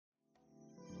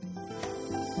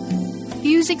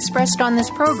views expressed on this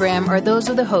program are those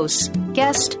of the hosts,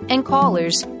 guests, and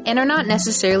callers, and are not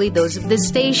necessarily those of this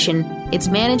station, its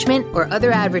management, or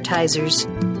other advertisers.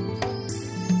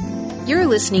 You're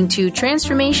listening to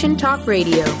Transformation Talk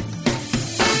Radio.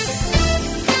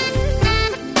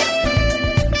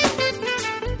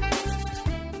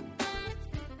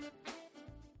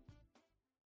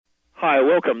 Hi,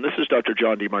 welcome. This is Dr.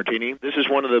 John DeMartini. This is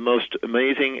one of the most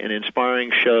amazing and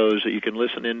inspiring shows that you can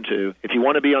listen into. If you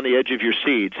want to be on the edge of your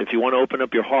seats, if you want to open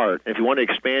up your heart, if you want to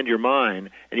expand your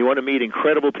mind, and you want to meet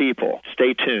incredible people,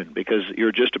 stay tuned because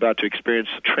you're just about to experience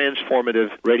a transformative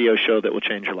radio show that will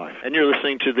change your life. And you're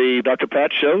listening to the Dr.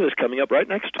 Pat Show that's coming up right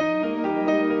next.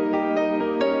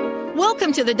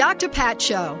 Welcome to the Dr. Pat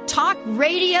Show. Talk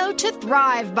radio to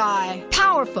thrive by.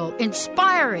 Powerful,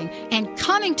 inspiring, and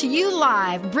coming to you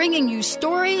live, bringing you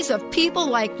stories of people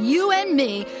like you and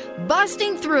me,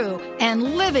 busting through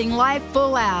and living life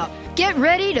full out. Get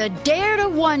ready to dare to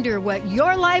wonder what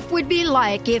your life would be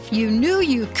like if you knew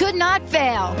you could not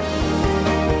fail.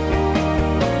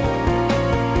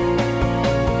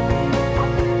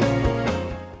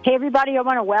 Hey, everybody, I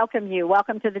want to welcome you.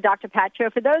 Welcome to the Dr. Pat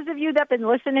Show. For those of you that have been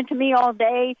listening to me all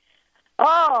day,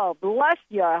 oh, bless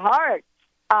your heart.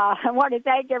 I want to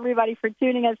thank everybody for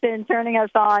tuning us in, turning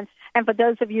us on. And for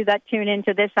those of you that tune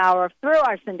into this hour through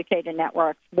our syndicated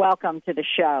networks, welcome to the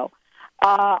show.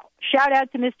 Shout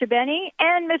out to Mr. Benny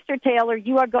and Mr. Taylor.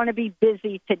 You are going to be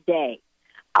busy today.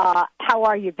 How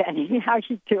are you, Benny? How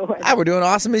you doing? Hi, we're doing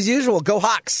awesome as usual. Go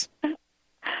Hawks.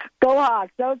 Go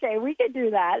Hawks. Okay, we could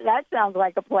do that. That sounds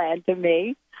like a plan to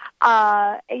me.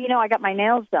 I got my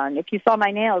nails done. If you saw my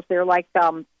nails, they're like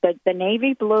the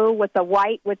navy blue with the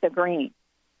white with the green.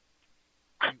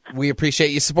 We appreciate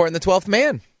you supporting the 12th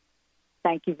man.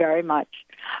 Thank you very much.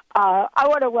 I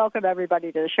want to welcome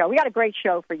everybody to the show. We got a great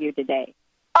show for you today.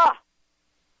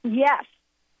 Yes.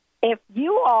 If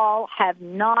you all have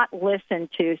not listened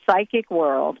to Psychic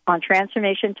World on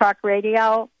Transformation Talk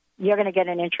Radio, you're going to get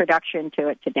an introduction to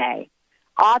it today.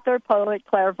 Author, poet,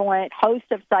 clairvoyant, host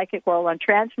of Psychic World on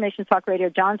Transformation Talk Radio,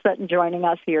 John Sutton, joining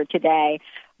us here today.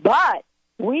 But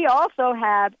we also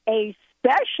have a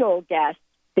special guest,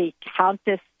 the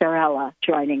Countess Sorella,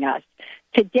 joining us.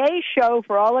 Today's show,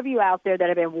 for all of you out there that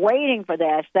have been waiting for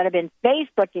this, that have been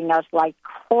Facebooking us like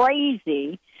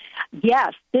crazy,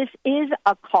 yes, this is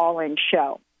a call-in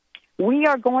show. We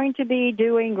are going to be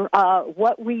doing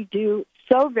what we do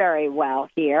so very well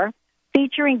here,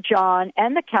 featuring John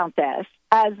and the Countess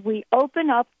as we open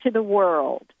up to the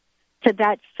world, to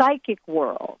that psychic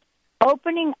world,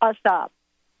 opening us up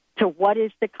to what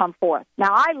is to come forth.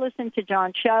 Now, I listen to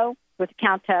John's show with the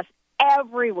Countess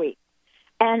every week,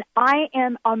 and I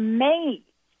am amazed,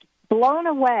 blown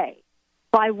away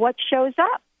by what shows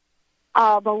up.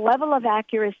 The level of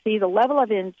accuracy, the level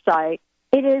of insight.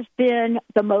 It has been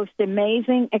the most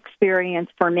amazing experience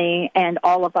for me and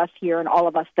all of us here and all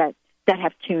of us that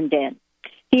have tuned in.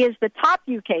 He is the top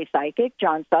UK psychic,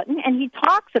 John Sutton, and he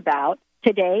talks about,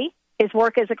 today, his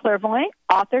work as a clairvoyant,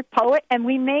 author, poet, and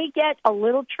we may get a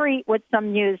little treat with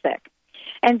some music.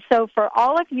 And so for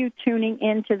all of you tuning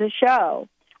into the show,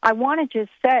 I want to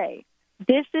just say,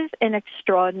 this is an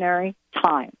extraordinary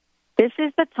time. This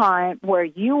is the time where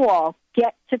you all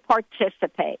get to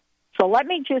participate. So let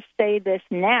me just say this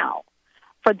now.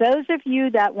 For those of you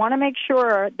that want to make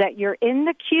sure that you're in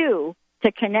the queue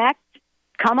to connect,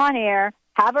 come on air,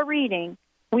 have a reading,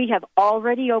 we have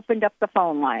already opened up the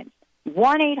phone lines.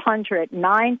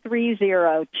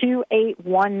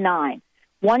 1-800-930-2819.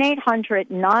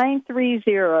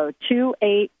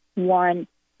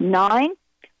 1-800-930-2819.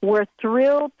 We're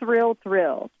thrilled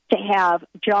to have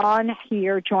John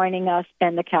here joining us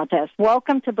and the Countess.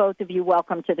 Welcome to both of you.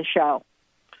 Welcome to the show.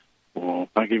 Well,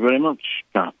 thank you very much,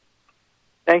 Pat.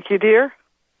 Thank you, dear.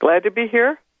 Glad to be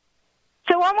here.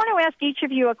 So I want to ask each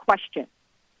of you a question.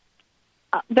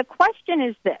 The question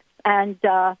is this, and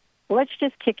let's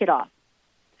just kick it off.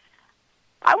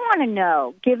 I want to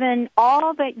know, given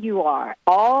all that you are,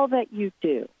 all that you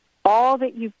do, all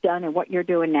that you've done and what you're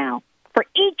doing now, for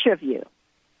each of you,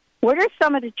 what are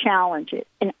some of the challenges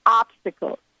and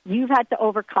obstacles you've had to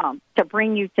overcome to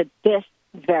bring you to this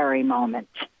very moment?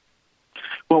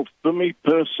 Well, for me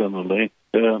personally,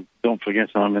 don't forget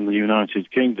I'm in the United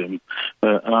Kingdom,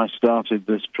 and I started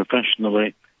this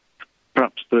professionally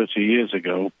perhaps 30 years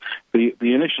ago. The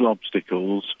initial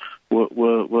obstacles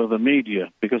were the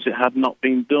media, because it had not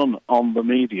been done on the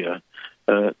media.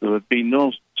 There had been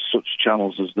no such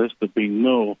channels as this. There had been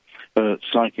no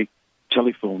psychic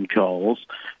telephone calls,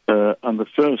 and the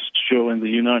first show in the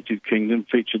United Kingdom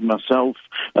featured myself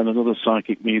and another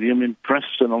psychic medium in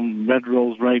Preston on Red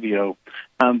Rose Radio,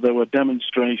 and there were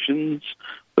demonstrations,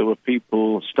 There were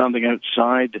people standing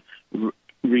outside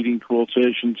reading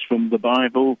quotations from the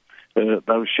Bible.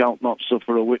 Thou shalt not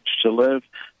suffer a witch to live.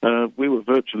 We were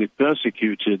virtually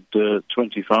persecuted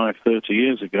 25, 30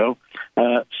 years ago.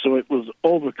 So it was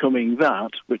overcoming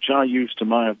that, which I used to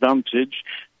my advantage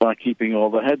by keeping all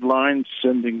the headlines,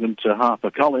 sending them to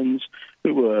HarperCollins,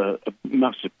 who were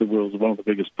the world's one of the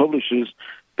biggest publishers.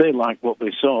 They liked what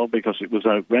they saw because it was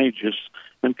outrageous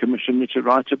and commissioned me to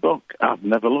write a book. I've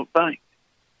never looked back.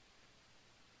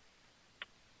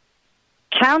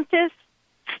 Countess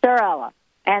Starella.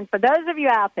 And for those of you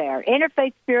out there,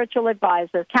 interfaith spiritual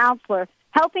advisor, counselor,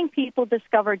 helping people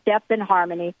discover depth and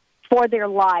harmony for their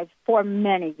lives for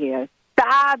many years.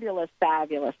 Fabulous,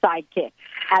 fabulous sidekick,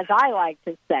 as I like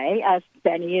to say, as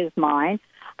Benny is mine,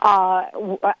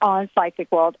 on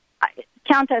Psychic World.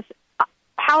 Countess,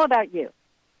 how about you?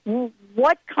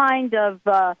 What kind of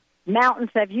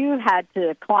mountains have you had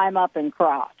to climb up and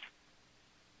cross?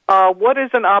 What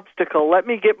is an obstacle? Let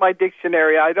me get my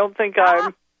dictionary. I don't think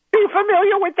I'm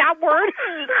familiar with that word.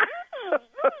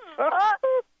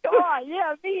 Come on,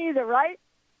 yeah, me either, right?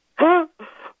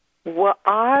 Well,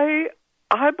 I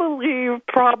believe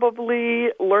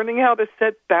probably learning how to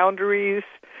set boundaries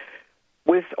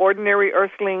with ordinary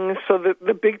earthlings so that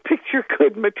the big picture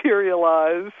could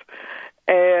materialize,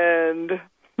 and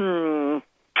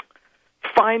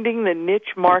finding the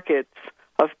niche markets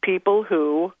of people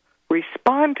who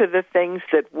respond to the things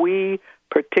that we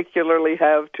particularly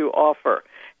have to offer.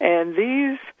 And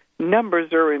these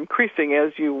numbers are increasing,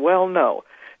 as you well know.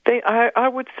 I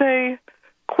would say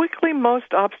quickly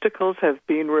most obstacles have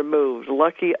been removed.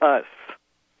 Lucky us.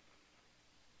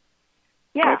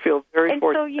 Yeah. I feel very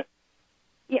fortunate.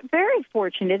 So, very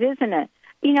fortunate, isn't it?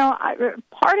 You know,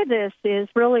 part of this is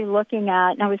really looking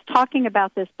at, and I was talking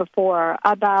about this before,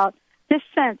 about this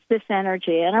sense, this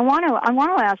energy. And I want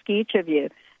to ask each of you,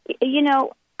 you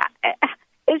know,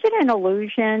 is it an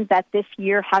illusion that this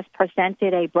year has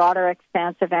presented a broader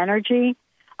expanse of energy?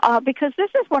 Because this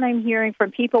is what I'm hearing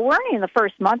from people. We're only in the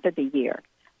first month of the year,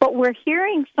 but we're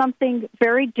hearing something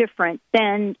very different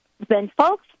than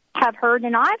folks have heard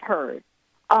and I've heard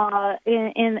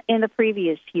in the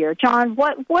previous year. John,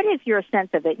 what is your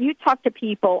sense of it? You talk to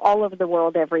people all over the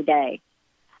world every day.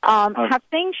 Have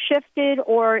things shifted,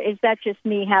 or is that just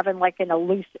me having like an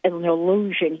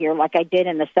illusion here, like I did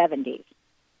in the 70s?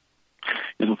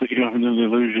 I don't think you're having an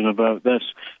illusion about this.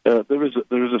 There is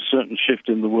a certain shift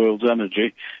in the world's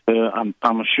energy. I'm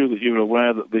sure that you're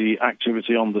aware that the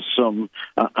activity on the sun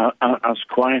has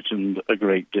quietened a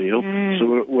great deal.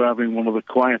 So we're having one of the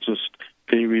quietest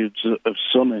periods of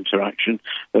sun interaction.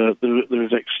 There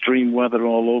is extreme weather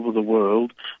all over the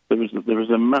world. There is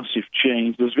a massive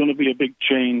change. There's going to be a big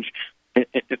change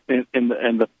in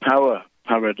the power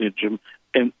paradigm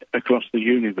across the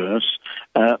universe,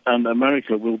 and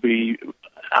America will be,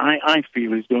 I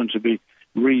feel, is going to be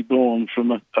reborn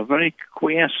from a very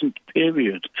quiescent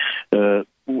period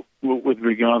with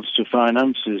regards to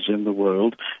finances in the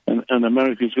world, and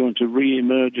America is going to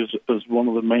re-emerge as one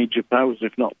of the major powers,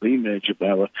 if not the major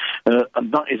power,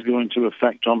 and that is going to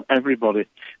affect on everybody.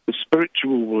 The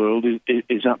spiritual world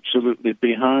is absolutely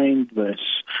behind this,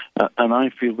 and I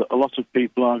feel that a lot of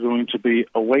people are going to be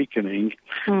awakening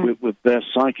with their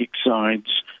psychic sides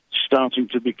starting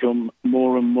to become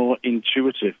more and more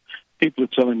intuitive. People are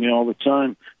telling me all the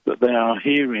time that they are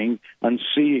hearing and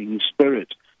seeing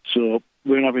spirit. So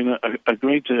we're having a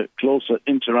greater, closer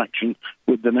interaction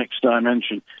with the next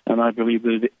dimension, and I believe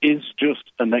that it is just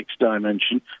a next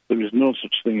dimension. There is no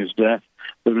such thing as death.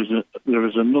 There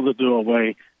is another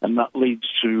doorway, and that leads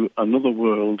to another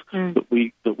world that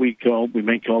we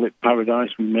may call it paradise,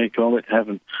 we may call it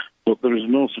heaven, but there is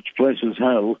no such place as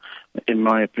hell, in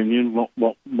my opinion.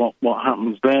 What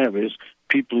happens there is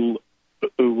people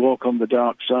who walk on the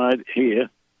dark side here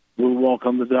will walk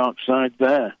on the dark side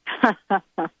there.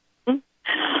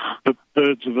 The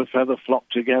birds of a feather flock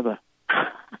together.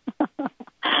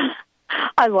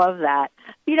 I love that.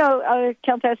 You know,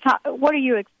 Countess, what do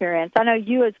you experience? I know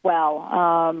you as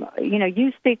well. You know,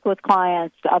 you speak with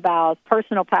clients about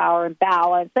personal power and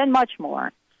balance and much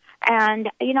more. And,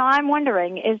 you know, I'm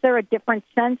wondering, is there a different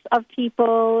sense of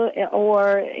people,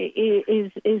 or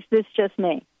is this just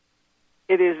me?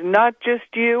 It is not just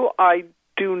you. I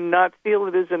do not feel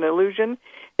it is an illusion.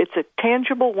 It's a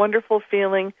tangible, wonderful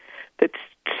feeling that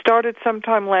started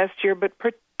sometime last year, but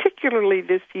particularly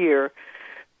this year.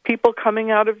 People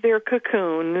coming out of their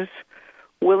cocoons,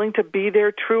 willing to be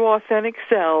their true, authentic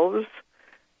selves,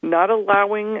 not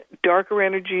allowing darker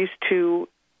energies to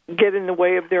get in the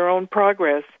way of their own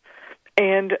progress,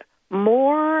 and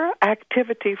more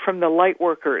activity from the light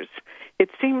workers. It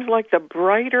seems like the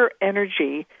brighter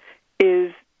energy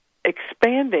is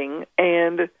expanding,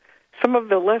 and some of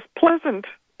the less pleasant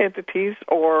entities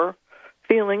or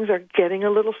feelings are getting a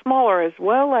little smaller, as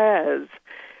well as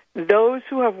those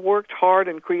who have worked hard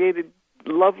and created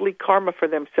lovely karma for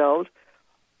themselves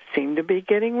seem to be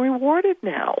getting rewarded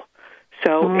now.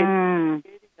 So it's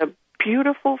a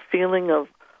beautiful feeling of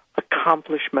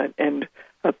accomplishment and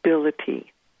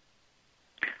ability.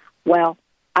 Well,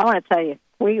 I want to tell you,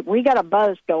 we got a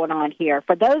buzz going on here.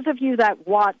 For those of you that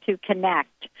want to connect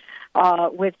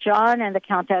with John and the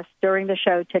Countess during the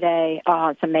show today,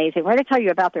 it's amazing. We're going to tell you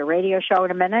about their radio show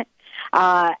in a minute.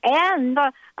 And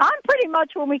I'm pretty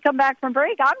much, when we come back from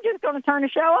break, I'm just going to turn the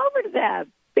show over to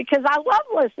them because I love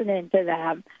listening to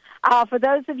them. For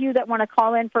those of you that want to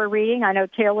call in for a reading, I know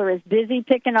Taylor is busy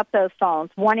picking up those phones.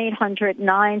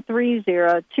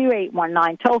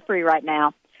 1-800-930-2819, toll free right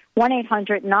now.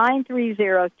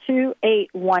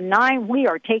 1-800-930-2819. We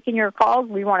are taking your calls.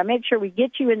 We want to make sure we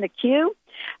get you in the queue.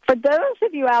 For those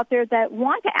of you out there that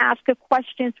want to ask a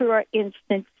question through our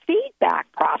instant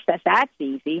feedback process, that's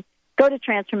easy. Go to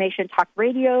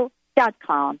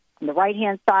transformationtalkradio.com. On the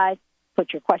right-hand side,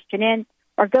 put your question in,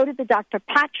 or go to the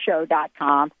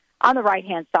drpatshow.com. On the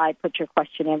right-hand side, put your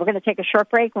question in. We're going to take a short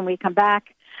break. When we come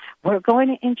back, we're going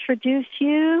to introduce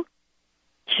you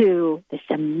to this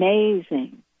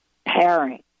amazing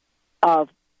pairing of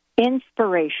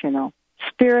inspirational,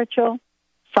 spiritual,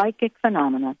 psychic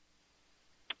phenomena.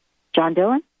 John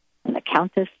Dillon and the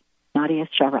Countess Nadia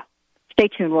Charel. Stay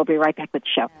tuned. We'll be right back with the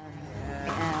show.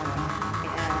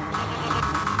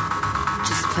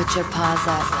 Just put your paws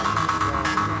up,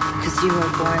 'cause you were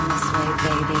born this way,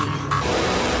 baby.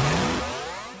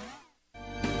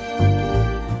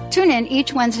 Tune in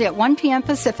each Wednesday at 1 p.m.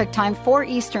 Pacific Time, 4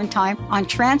 Eastern Time on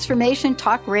Transformation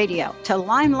Talk Radio to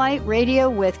Limelight Radio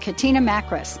with Katina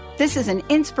Makris. This is an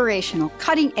inspirational,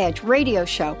 cutting-edge radio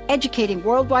show educating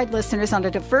worldwide listeners on a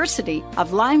diversity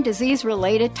of Lyme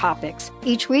disease-related topics.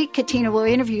 Each week, Katina will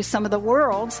interview some of the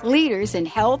world's leaders in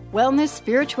health, wellness,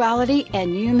 spirituality,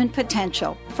 and human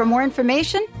potential. For more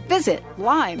information, visit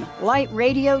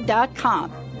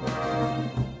limelightradio.com.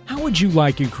 How would you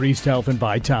like increased health and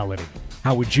vitality?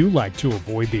 How would you like to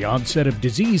avoid the onset of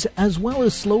disease as well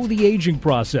as slow the aging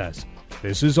process?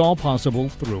 This is all possible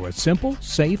through a simple,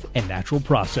 safe, and natural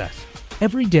process.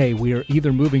 Every day we are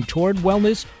either moving toward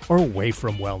wellness or away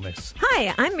from wellness.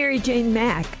 Hi, I'm Mary Jane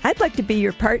Mack. I'd like to be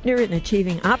your partner in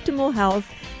achieving optimal health.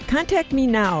 Contact me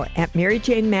now at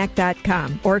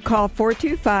maryjanemack.com or call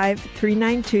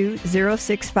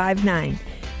 425-392-0659.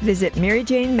 Visit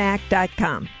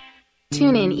maryjanemack.com.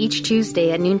 Tune in each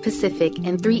Tuesday at noon Pacific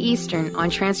and 3 Eastern on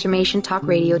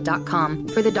TransformationTalkRadio.com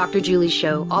for the Dr. Julie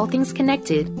Show, All Things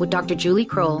Connected with Dr. Julie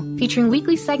Kroll, featuring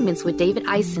weekly segments with David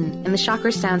Eisen and the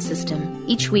Chakra Sound System.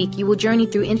 Each week, you will journey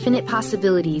through infinite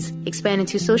possibilities, expand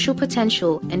into social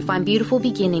potential, and find beautiful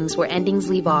beginnings where endings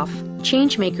leave off.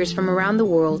 Changemakers from around the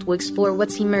world will explore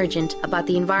what's emergent about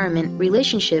the environment,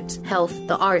 relationships, health,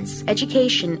 the arts,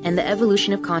 education, and the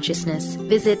evolution of consciousness.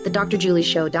 Visit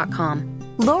thedrjulieshow.com.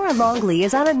 Laura Longley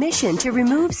is on a mission to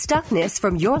remove stuckness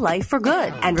from your life for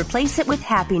good and replace it with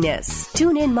happiness.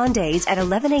 Tune in Mondays at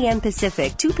 11 a.m.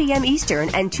 Pacific, 2 p.m. Eastern,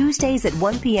 and Tuesdays at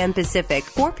 1 p.m. Pacific,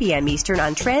 4 p.m. Eastern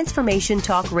on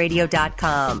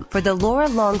TransformationTalkRadio.com for The Laura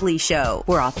Longley Show,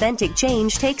 where authentic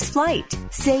change takes flight.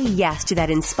 Say yes to that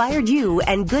inspired you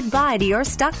and goodbye to your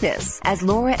stuckness as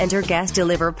Laura and her guests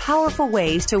deliver powerful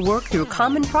ways to work through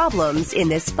common problems in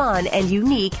this fun and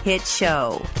unique hit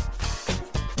show.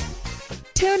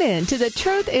 Tune in to The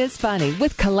Truth is Funny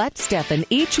with Colette Steffen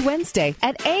each Wednesday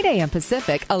at 8 a.m.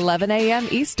 Pacific, 11 a.m.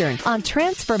 Eastern on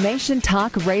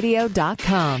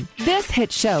TransformationTalkRadio.com. This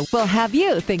hit show will have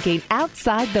you thinking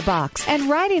outside the box and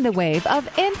riding the wave of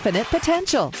infinite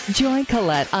potential. Join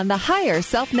Colette on the Higher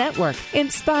Self Network,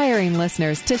 inspiring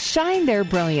listeners to shine their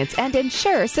brilliance and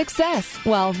ensure success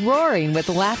while roaring with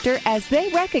laughter as they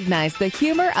recognize the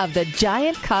humor of the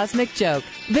giant cosmic joke.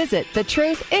 Visit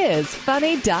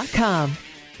thetruthисfunny.com.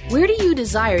 Where do you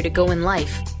desire to go in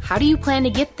life? How do you plan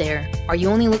to get there? Are you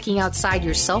only looking outside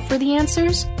yourself for the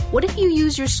answers? What if you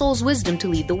use your soul's wisdom to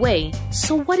lead the way?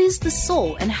 So what is the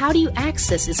soul and how do you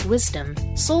access its wisdom?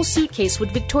 Soul Suitcase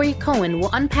with Victoria Cohen will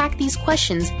unpack these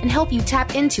questions and help you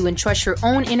tap into and trust your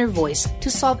own inner voice to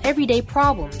solve everyday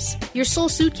problems. Your Soul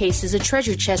Suitcase is a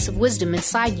treasure chest of wisdom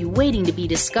inside you waiting to be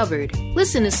discovered.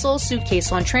 Listen to Soul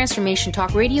Suitcase on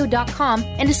TransformationTalkRadio.com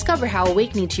and discover how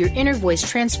awakening to your inner voice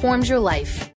transforms your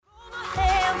life.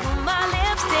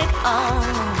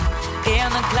 In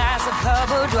a glass of her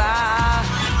boudoir.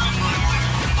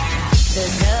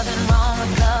 There's nothing wrong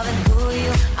with loving who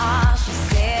you are, she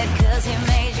said, 'cause he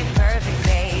made you perfect,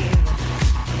 babe.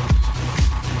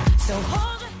 So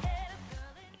hold your head.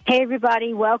 Hey,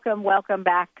 everybody. Welcome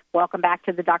back. Welcome back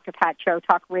to the Dr. Pat Show,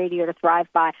 Talk Radio to Thrive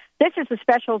By. This is a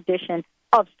special edition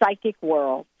of Psychic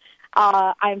World.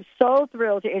 I'm so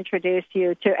thrilled to introduce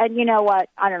you to, and you know what?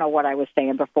 I don't know what I was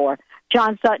saying before.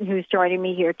 John Sutton, who's joining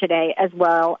me here today, as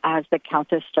well as the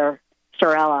Countess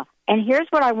Sorella. And here's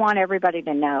what I want everybody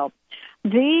to know.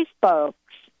 These folks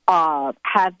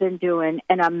have been doing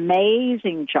an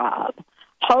amazing job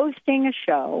hosting a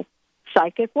show,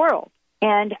 Psychic World.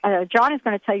 And John is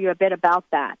going to tell you a bit about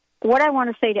that. What I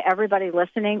want to say to everybody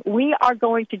listening, we are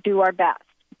going to do our best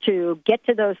to get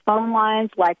to those phone lines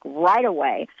like right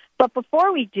away. But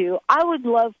before we do, I would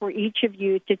love for each of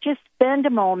you to just spend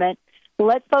a moment,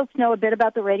 let folks know a bit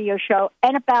about the radio show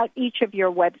and about each of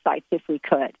your websites, if we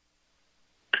could.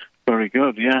 Very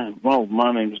good, yeah. Well,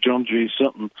 my name's John G.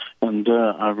 Sutton, and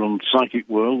I run Psychic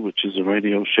World, which is a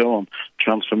radio show on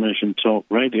Transformation Talk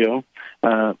Radio,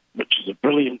 which is a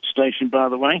brilliant station, by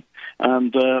the way.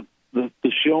 And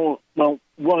the show, well,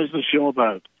 what is the show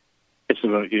about? It's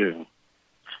about you.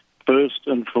 First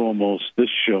and foremost, this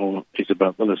show is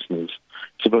about the listeners.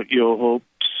 It's about your hopes,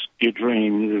 your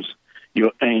dreams,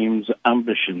 your aims,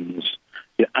 ambitions,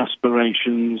 your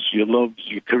aspirations, your loves,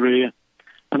 your career,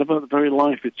 and about the very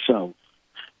life itself.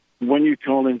 When you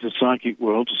call into Psychic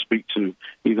World to speak to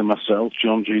either myself,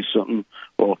 John G. Sutton,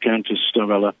 or Countess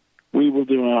Sorella, we will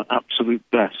do our absolute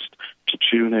best to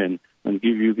tune in and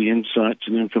give you the insights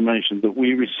and information that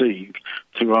we receive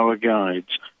through our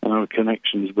guides and our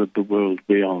connections with the world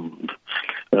beyond.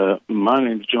 My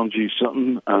name's John G.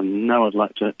 Sutton, and now I'd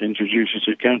like to introduce you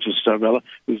to Countess Sorella,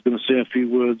 who's going to say a few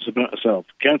words about herself.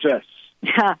 Countess.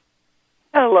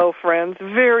 Hello, friends.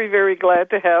 Very, very glad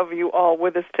to have you all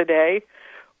with us today.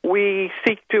 We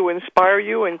seek to inspire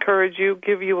you, encourage you,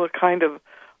 give you a kind of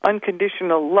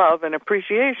unconditional love and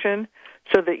appreciation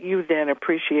so that you then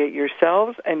appreciate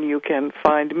yourselves, and you can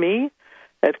find me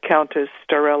at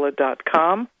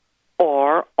CountessStorella.com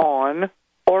or on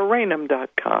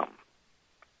Oranum.com.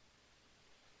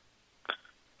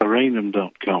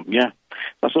 Oranum.com, yeah.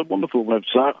 That's a wonderful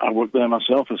website. I work there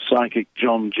myself as Psychic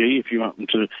John G, if you happen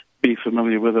to be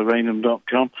familiar with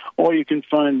Oranum.com, or you can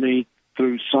find me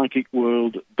through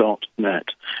psychicworld.net.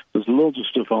 There's loads of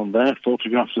stuff on there,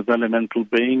 photographs of elemental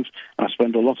beings. I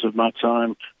spend a lot of my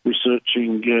time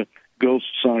researching ghost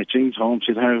sightings,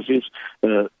 haunted houses,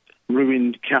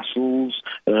 ruined castles,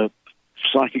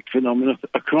 psychic phenomena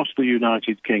across the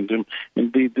United Kingdom.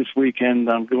 Indeed, this weekend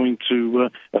I'm going to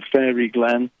a fairy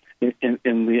glen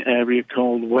in the area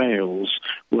called Wales,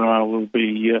 where I will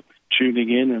be tuning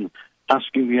in and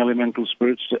asking the elemental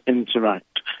spirits to interact.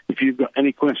 If you've got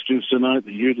any questions tonight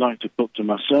that you'd like to put to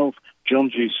myself, John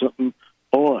G. Sutton,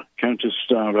 or Countess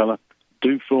Sorella,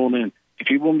 do phone in. If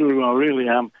you wonder who I really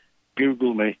am,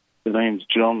 Google me. The name's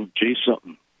John G.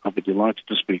 Sutton. I'll be delighted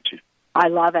to speak to you. I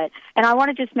love it. And I want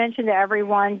to just mention to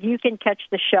everyone, you can catch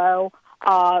the show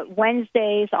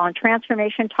Wednesdays on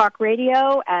Transformation Talk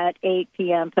Radio at 8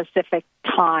 p.m. Pacific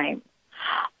time.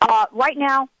 Right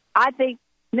now, I think,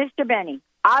 Mr. Benny,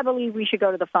 I believe we should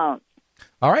go to the phone.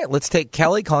 All right, let's take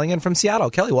Kelly calling in from Seattle.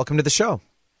 Kelly, welcome to the show.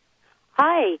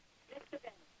 Hi.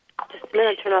 Just a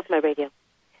minute, turn off my radio.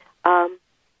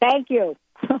 Thank you.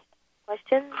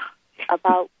 Question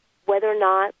about whether or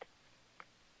not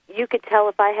you could tell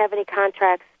if I have any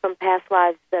contracts from past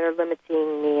lives that are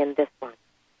limiting me in this one.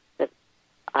 That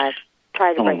I've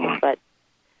tried to break it, but...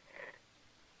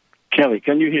 Kelly,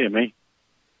 can you hear me?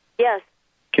 Yes.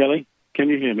 Kelly, can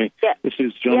you hear me? Yes. This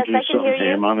is John G. Sutton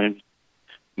here.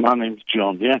 My name's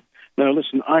John, yeah? Now,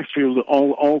 listen, I feel that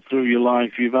all through your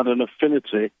life you've had an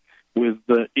affinity with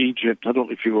Egypt. I don't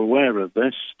know if you're aware of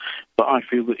this, but I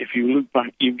feel that if you look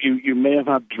back, you may have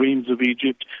had dreams of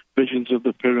Egypt, visions of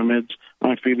the pyramids.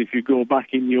 I feel if you go back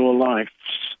in your lives,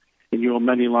 in your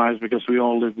many lives, because we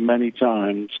all live many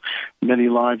times, many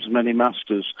lives, many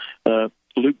masters,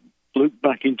 look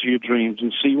back into your dreams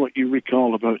and see what you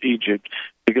recall about Egypt,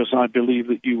 because I believe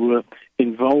that you were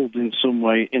involved in some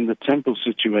way in the temple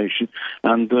situation,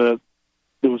 and there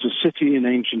was a city in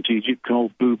ancient Egypt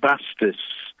called Bubastis,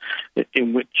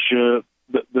 in which the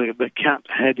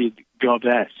cat-headed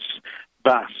goddess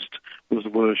Bast was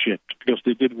worshipped, because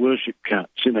they did worship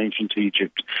cats in ancient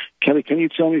Egypt. Kelly, can you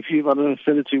tell me if you've had an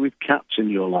affinity with cats in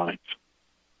your life?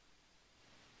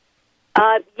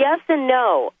 Yes and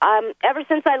no. Ever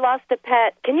since I lost a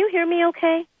pet, can you hear me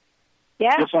okay?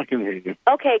 Yeah. Yes, I can hear you.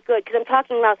 Okay, good, because I'm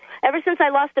talking loud. Ever since I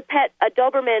lost a pet, a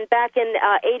Doberman, back in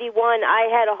 81, I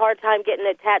had a hard time getting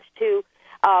attached to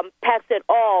pets at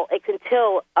all. It's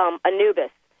until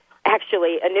Anubis.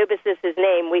 Actually, Anubis is his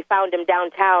name. We found him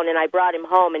downtown, and I brought him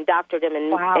home and doctored him,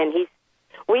 and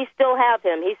we still have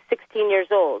him. He's 16 years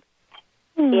old.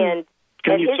 And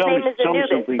Can and you his tell name me is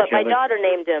Anubis, but Kelly? my daughter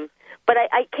named him. But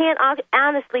I can't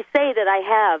honestly say that I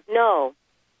have, no.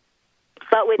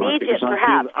 But with Right, Egypt, because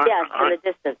perhaps, I in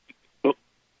the distance. But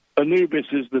Anubis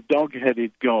is the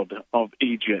dog-headed god of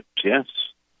Egypt, yes?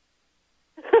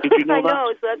 Did you know I that?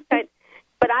 know, so that's kind.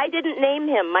 But I didn't name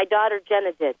him. My daughter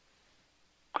Jenna did.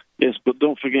 Yes, but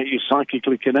don't forget you're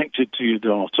psychically connected to your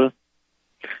daughter.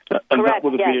 And Correct,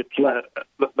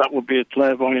 that would be a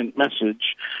clairvoyant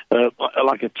message,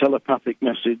 like a telepathic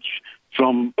message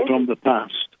from the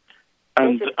past.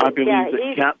 And I believe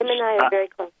that cats... him and I are very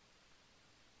close.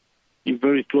 You're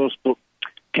very close, but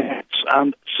cats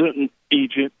and certain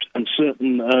Egypt and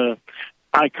certain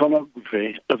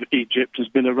iconography of Egypt has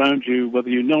been around you, whether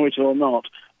you know it or not,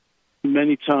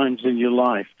 many times in your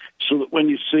life. So that when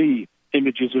you see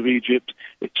images of Egypt,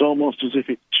 it's almost as if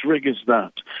it triggers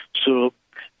that. So,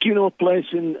 do you know a place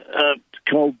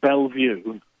called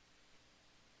Bellevue?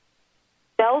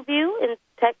 Bellevue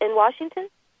in Washington?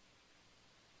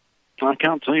 I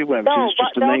can't tell you where. No, it's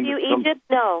just a Bellevue, name. Egypt?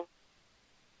 No.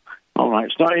 All right,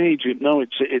 it's not in Egypt. No,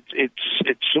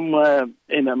 it's somewhere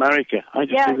in America.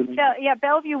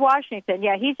 Bellevue, Washington.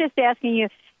 Yeah, he's just asking you.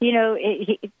 You know,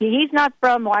 he's not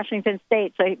from Washington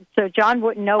State, so John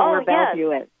wouldn't know where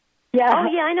Bellevue is. Yeah.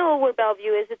 Oh, yeah, I know where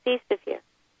Bellevue is. It's east of here.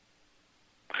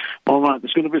 All right,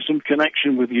 there's going to be some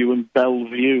connection with you in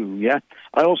Bellevue, yeah?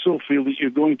 I also feel that you're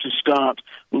going to start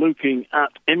looking at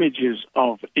images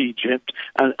of Egypt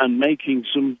and making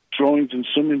some drawings and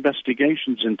some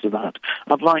investigations into that.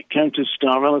 I'd like Countess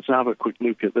Starella to have a quick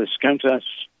look at this. Countess?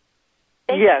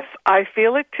 Yes, I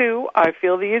feel it too. I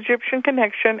feel the Egyptian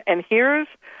connection, and here's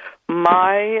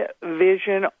my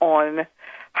vision on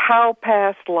how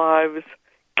past lives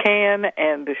can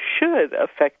and should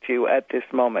affect you at this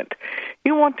moment.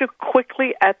 You want to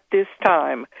quickly, at this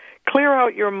time, clear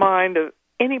out your mind of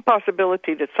any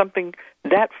possibility that something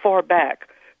that far back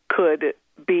could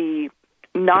be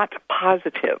not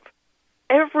positive.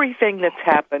 Everything that's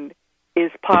happened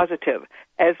is positive.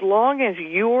 As long as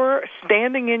you're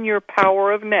standing in your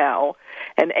power of now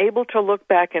and able to look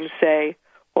back and say,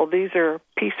 well, these are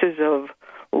pieces of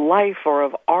life or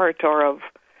of art or of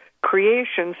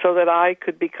creation so that I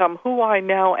could become who I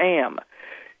now am.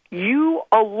 You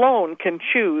alone can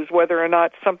choose whether or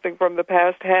not something from the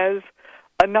past has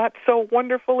a not so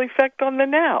wonderful effect on the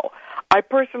now. I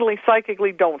personally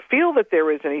psychically don't feel that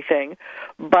there is anything,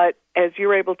 but as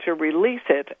you're able to release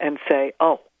it and say,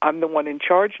 oh, I'm the one in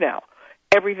charge now,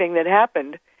 everything that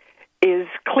happened is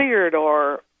cleared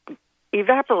or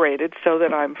evaporated so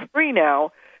that I'm free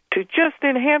now to just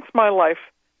enhance my life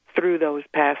through those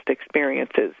past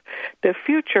experiences. The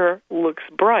future looks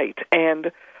bright,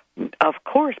 and of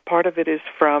course part of it is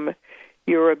from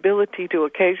your ability to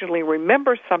occasionally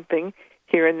remember something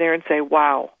here and there and say,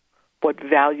 wow, what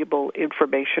valuable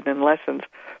information and lessons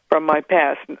from my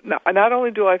past. Not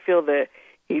only do I feel the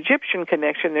Egyptian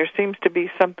connection, there seems to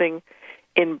be something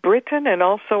in Britain and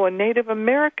also a Native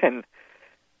American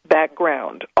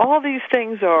background. All these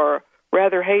things are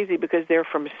rather hazy because they're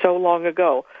from so long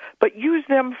ago, but use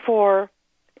them for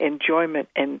enjoyment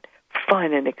and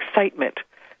fun and excitement,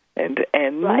 and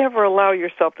right. Never allow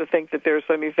yourself to think that there's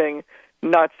anything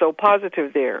not so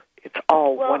positive there. It's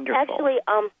all wonderful. Actually,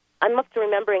 I'm up to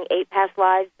remembering 8 past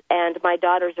lives, and my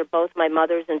daughters are both my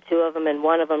mothers, and 2 of them, and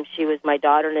one of them, she was my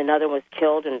daughter, and another was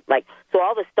killed, and so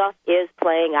all the stuff is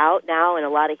playing out now, and a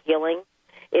lot of healing.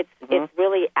 It's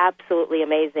really absolutely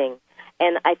amazing.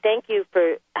 And I thank you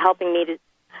for helping me to,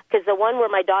 because the one where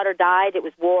my daughter died, it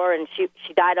was war, and she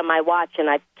died on my watch, and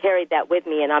I've carried that with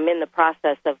me, and I'm in the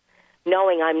process of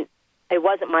knowing it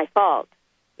wasn't my fault.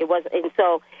 It was, and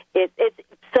so it's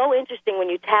so interesting when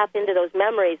you tap into those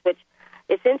memories, which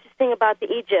it's interesting about the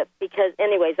Egypt because,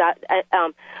 anyways,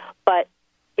 but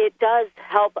it does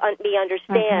help me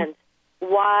understand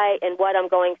why and what I'm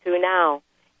going through now,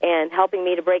 and helping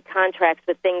me to break contracts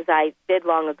with things I did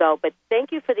long ago. But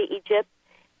thank you for the Egypt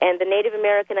and the Native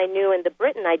American I knew and the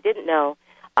Britain I didn't know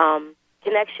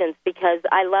connections, because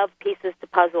I love pieces to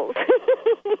puzzles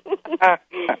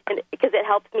because it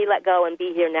helps me let go and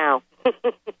be here now.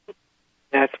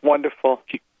 That's wonderful.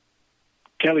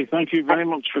 Kelly, thank you very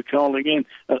much for calling in.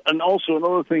 And also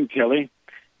another thing, Kelly,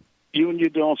 you and your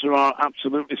daughter are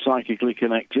absolutely psychically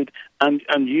connected, and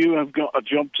you have got a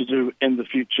job to do in the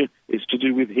future. It's to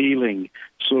do with healing.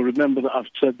 So remember that I've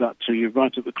said that to you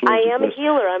right at the close. I am a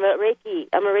healer. I'm a Reiki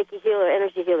healer,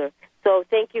 energy healer. So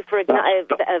thank you for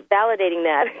validating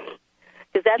that,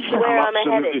 because that's where I'm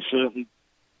headed. Absolutely certain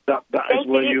that is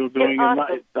where you're going,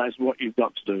 awesome. And that is what you've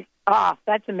got to do.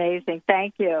 That's amazing.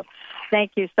 Thank you.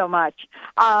 Thank you so much.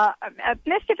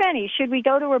 Mr. Benny, should we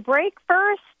go to a break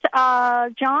first?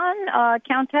 John,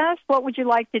 Countess, what would you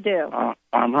like to do?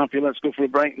 I'm happy. Let's go for a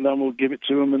break, and then we'll give it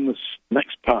to him in this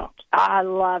next part. I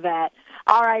love it.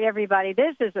 All right, everybody,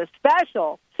 this is a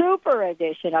special, super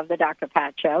edition of the Dr.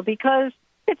 Pat Show because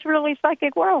it's really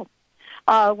Psychic World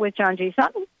with John G.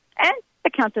 Sutton and the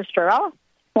Countess Torella.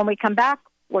 When we come back,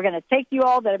 we're going to take you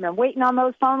all that have been waiting on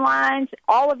those phone lines,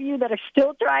 all of you that are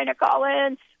still trying to call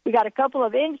in. We got a couple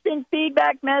of instant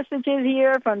feedback messages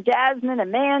here from Jasmine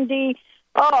and Mandy.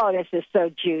 Oh, this is so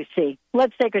juicy.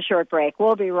 Let's take a short break.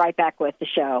 We'll be right back with the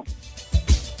show.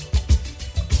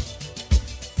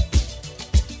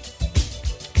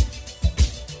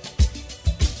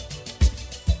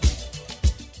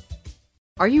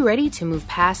 Are you ready to move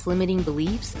past limiting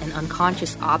beliefs and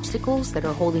unconscious obstacles that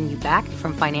are holding you back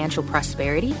from financial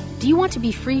prosperity? Do you want to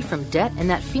be free from debt and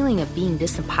that feeling of being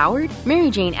disempowered?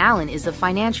 Mary Jane Allen is a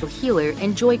financial healer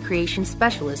and joy creation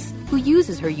specialist who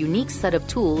uses her unique set of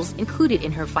tools included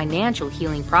in her financial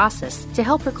healing process to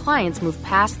help her clients move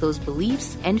past those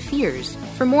beliefs and fears.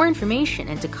 For more information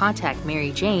and to contact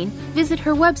Mary Jane, visit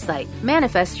her website,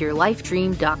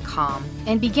 manifestyourlifedream.com,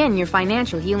 and begin your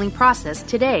financial healing process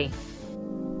today.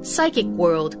 Psychic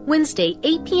World, Wednesday,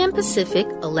 8 p.m. Pacific,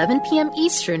 11 p.m.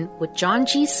 Eastern, with John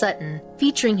G. Sutton,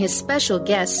 featuring his special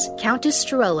guest, Countess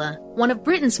Torella. One of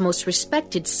Britain's most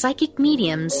respected psychic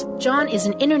mediums, John is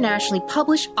an internationally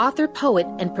published author, poet,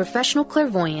 and professional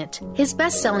clairvoyant. His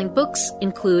best-selling books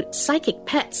include Psychic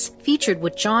Pets, featured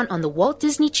with John on the Walt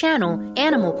Disney Channel,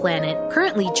 Animal Planet.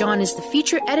 Currently, John is the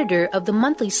feature editor of the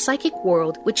monthly Psychic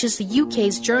World, which is the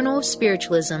UK's Journal of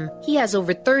Spiritualism. He has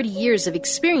over 30 years of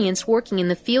experience working in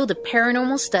the field of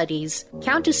paranormal studies.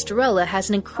 Countess Torella has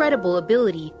an incredible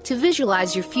ability to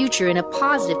visualize your future in a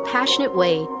positive, passionate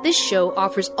way. This show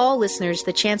offers all listeners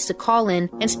the chance to call in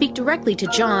and speak directly to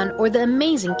John or the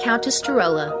amazing Countess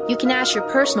Torella. You can ask your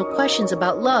personal questions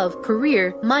about love,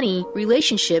 career, money,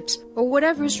 relationships, or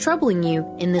whatever is troubling you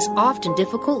in this often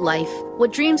difficult life.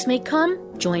 What dreams may come?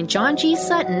 Join John G.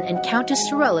 Sutton and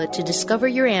Countess Torella to discover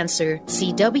your answer.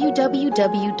 See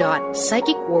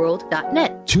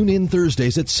www.psychicworld.net. Tune in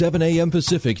Thursdays at 7 a.m.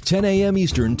 Pacific, 10 a.m.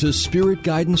 Eastern to Spirit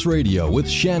Guidance Radio with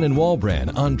Shannon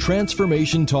Walbrand on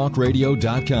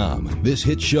TransformationTalkRadio.com. This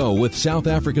hit show with South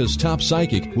Africa's top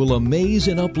psychic will amaze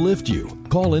and uplift you.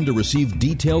 Call in to receive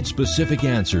detailed, specific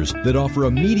answers that offer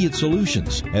immediate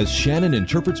solutions as Shannon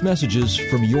interprets messages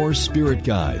from your spirit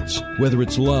guides. Whether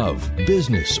it's love,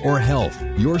 business, or health,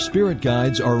 your spirit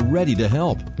guides are ready to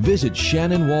help. Visit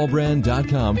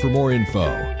ShannonWalbrand.com for more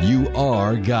info. You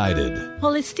are guided.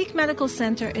 Holistic Medical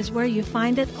Center is where you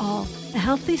find it all. A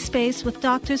healthy space with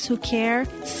doctors who care,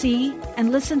 see,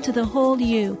 and listen to the whole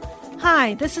you.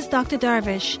 Hi, this is Dr.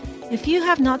 Darvish. If you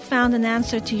have not found an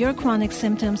answer to your chronic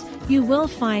symptoms, you will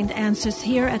find answers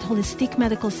here at Holistic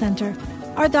Medical Center.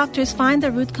 Our doctors find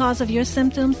the root cause of your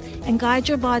symptoms and guide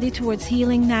your body towards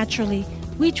healing naturally.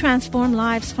 We transform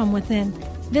lives from within.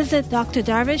 Visit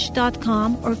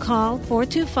drdarvish.com or call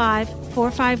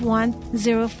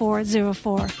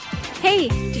 425-451-0404. Hey,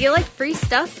 do you like free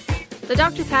stuff? The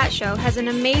Dr. Pat Show has an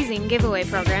amazing giveaway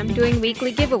program doing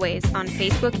weekly giveaways on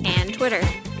Facebook and Twitter.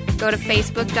 Go to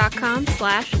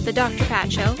facebook.com/The Dr.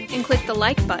 Pat Show and click the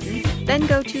like button. Then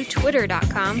go to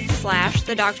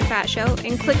twitter.com/The Dr. Pat Show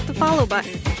and click the follow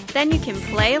button. Then you can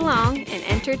play along and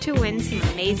enter to win some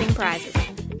amazing prizes.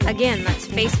 Again, that's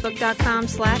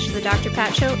facebook.com/The Dr.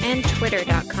 Pat Show and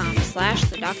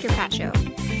twitter.com/The Dr. Pat Show.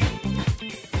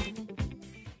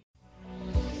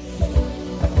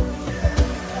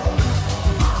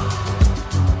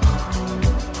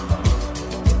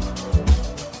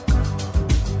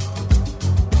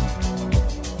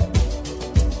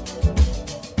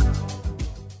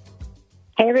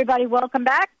 Hey, everybody, welcome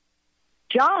back.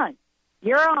 John,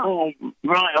 you're on. Oh,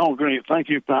 right. Oh, great. Thank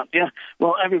you, Pat. Yeah.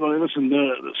 Well, everybody, listen,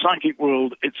 the Psychic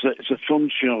World, it's a fun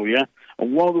show, yeah?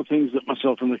 And one of the things that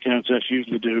myself and the Countess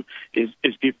usually do is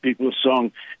give people a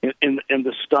song in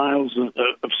the styles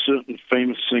of certain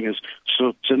famous singers.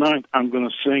 So tonight I'm going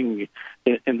to sing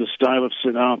in the style of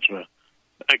Sinatra,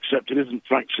 except it isn't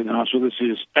Frank Sinatra. This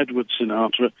is Edward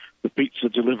Sinatra, the pizza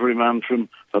delivery man from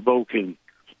Hoboken,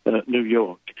 New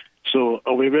York. So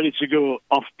are we ready to go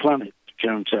off-planet,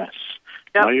 Countess?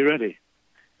 Yep. Are you ready?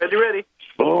 Ready.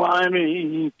 Fly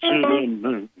me to the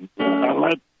moon.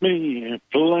 Let me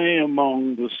play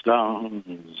among the stars.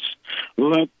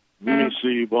 Let me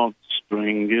see what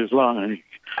spring is like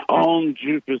on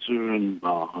Jupiter and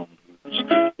Mars.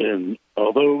 In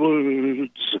other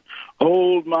words,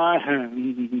 hold my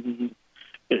hand.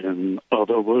 In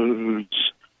other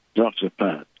words, Dr.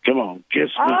 Pat, come on, kiss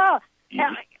me. Oh,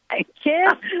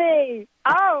 kiss me.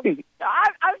 Oh,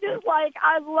 I'm just like,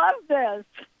 I love this.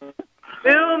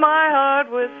 Fill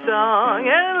song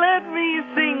and let me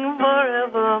sing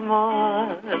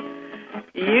forevermore.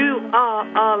 You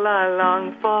are all I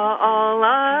long for, all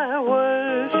I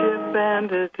worship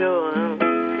and adore.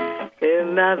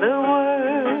 In other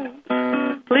words,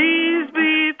 please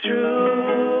be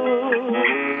true.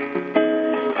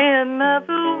 In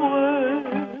other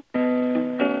words,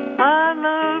 I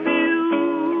love you.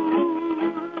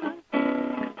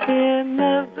 In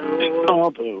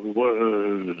other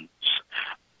words,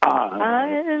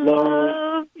 I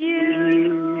love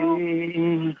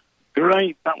you.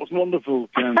 Great, that was wonderful,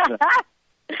 Cancer.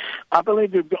 I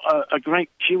believe we've got a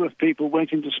great queue of people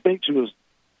waiting to speak to us.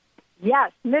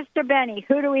 Yes, Mr. Benny,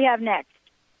 who do we have next?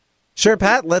 Sure,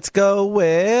 Pat. Let's go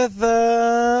with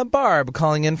Barb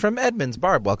calling in from Edmonds.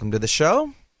 Barb, welcome to the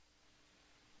show.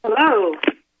 Hello.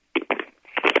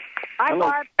 Hi,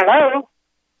 Barb. Hello.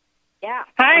 Yeah.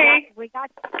 Hi. We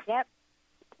got yep.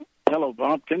 Hello,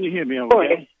 Bob. Can you hear me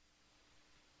okay?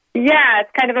 Yeah,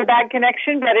 it's kind of a bad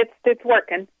connection, but it's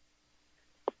working.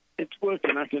 It's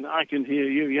working. I can hear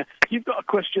you. Yeah. You've got a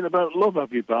question about love,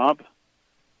 have you, Bob?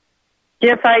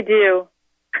 Yes, I do.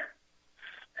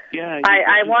 Yeah.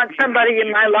 I want somebody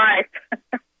in my life.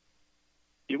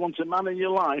 You want a man in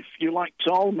your life. You like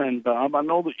tall men, Bob. I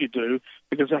know that you do,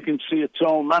 because I can see a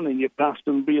tall man in your past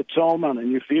and be a tall man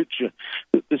in your future.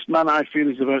 This man, I feel,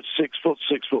 is about 6 foot,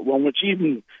 6'1", which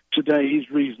even today is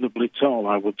reasonably tall,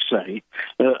 I would say.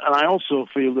 And I also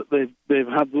feel that they've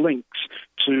had links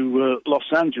to Los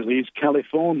Angeles,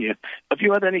 California. Have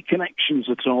you had any connections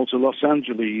at all to Los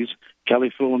Angeles,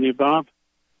 California, Bob?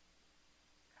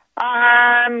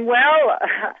 Well,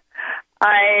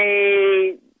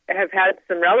 I have had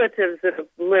some relatives that have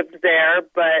lived there,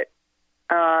 but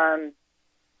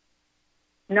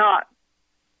not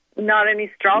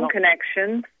any strong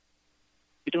connections.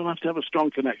 You don't have to have a strong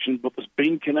connection, but there's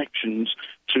been connections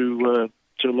to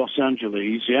Los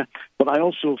Angeles, yeah? But I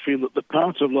also feel that the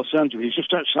part of Los Angeles,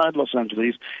 just outside Los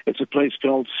Angeles, it's a place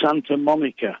called Santa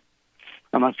Monica.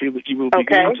 And I feel that you will be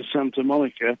going to Santa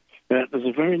Monica. There's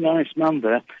a very nice man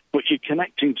there, but you're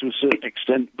connecting to a certain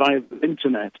extent via the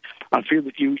internet. I feel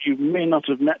that you may not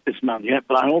have met this man yet,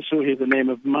 but I also hear the name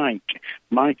of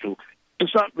Michael.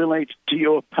 Does that relate to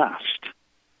your past?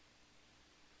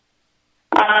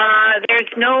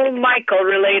 There's no Michael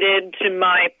related to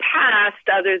my past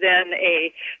other than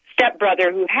a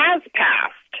stepbrother who has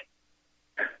passed.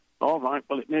 All right,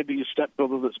 well, it may be your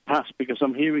stepbrother that's passed, because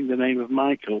I'm hearing the name of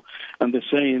Michael, and they're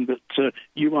saying that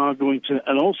you are going to,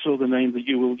 and also the name that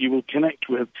you will connect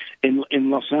with in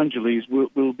Los Angeles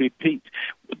will be Pete.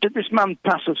 Did this man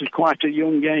pass at quite a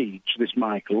young age, this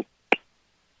Michael?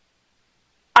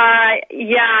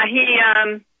 Yeah, he,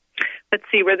 let's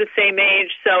see, we're the same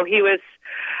age, so he was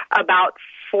about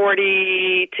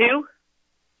 42.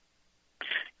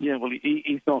 Yeah, well,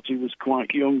 he thought he was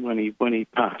quite young when he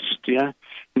passed, yeah?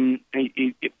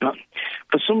 But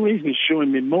for some reason, he's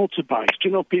showing me motorbikes. Do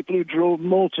you know people who drove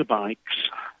motorbikes?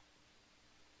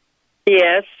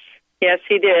 Yes,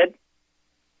 he did.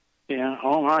 Yeah,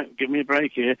 all right, give me a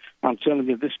break here. I'm telling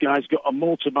you, this guy's got a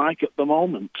motorbike at the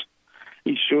moment.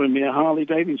 He's showing me a Harley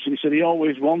Davidson. He said he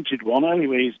always wanted one.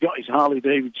 Anyway, he's got his Harley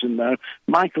Davidson now.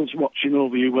 Michael's watching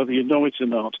over you, whether you know it or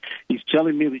not. He's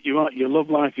telling me that your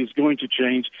love life is going to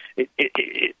change.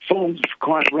 It forms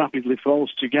quite rapidly,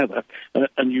 falls together,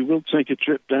 and you will take a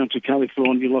trip down to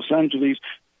California, Los Angeles,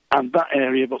 and that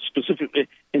area, but specifically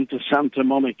into Santa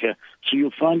Monica. So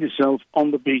you'll find yourself on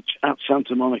the beach at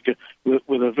Santa Monica with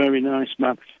a very nice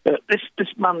man. This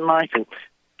man, Michael,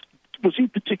 was he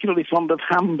particularly fond of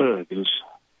hamburgers?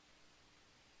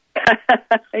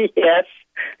 Yes.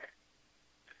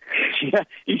 Yeah,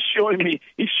 he's showing me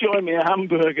a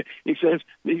hamburger. He says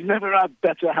he's never had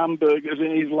better hamburgers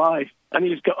in his life, and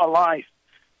he's got a life.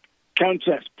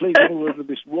 Countess, please have a word with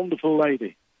this wonderful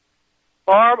lady.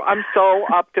 Barb, I'm so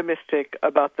optimistic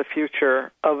about the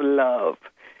future of love.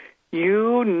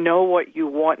 You know what you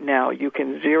want now. You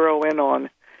can zero in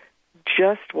on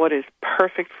just what is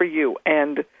perfect for you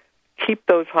and keep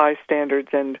those high standards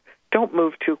and don't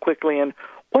move too quickly. And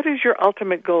what is your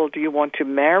ultimate goal? Do you want to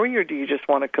marry or do you just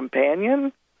want a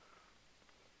companion?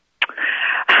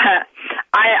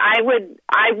 I would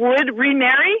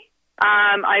remarry.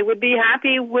 I would be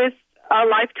happy with a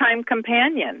lifetime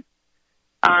companion.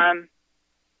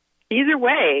 Either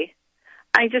way,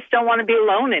 I just don't want to be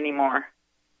alone anymore.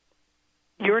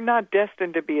 You're not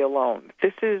destined to be alone.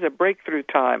 This is a breakthrough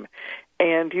time,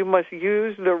 and you must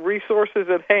use the resources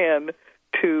at hand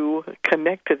to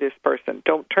connect to this person.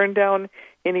 Don't turn down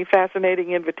any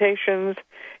fascinating invitations,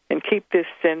 and keep this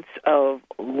sense of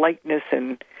lightness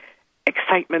and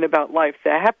excitement about life.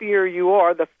 The happier you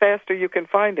are, the faster you can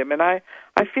find him. And I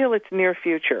feel it's near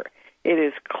future. It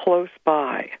is close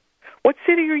by. What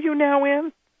city are you now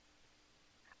in?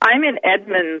 I'm in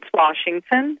Edmonds,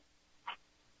 Washington.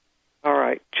 All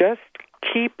right. Just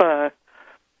keep a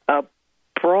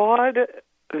broad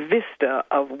vista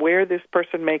of where this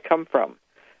person may come from.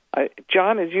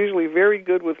 John is usually very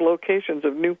good with locations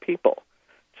of new people.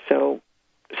 So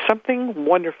something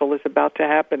wonderful is about to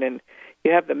happen, and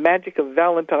you have the magic of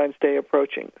Valentine's Day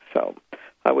approaching. So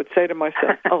I would say to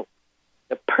myself, oh,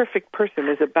 the perfect person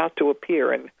is about to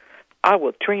appear, and I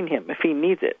will train him if he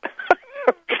needs it.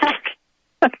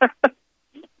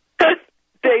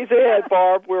 Days ahead,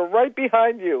 Barb. We're right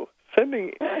behind you,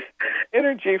 sending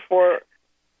energy for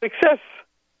success.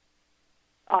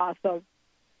 Awesome.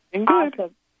 And good.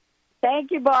 Awesome.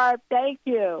 Thank you, Barb. Thank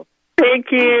you.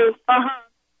 Thank you.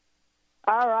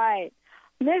 All right.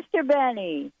 Mr.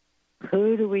 Benny,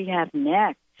 who do we have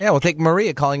next? Yeah, we'll take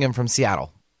Maria calling in from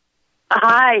Seattle.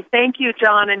 Hi. Thank you,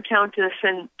 John and Countess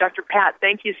and Dr. Pat.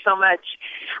 Thank you so much.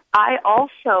 I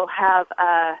also have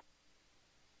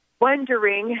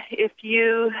wondering if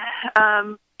you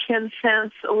can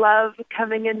sense love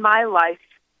coming in my life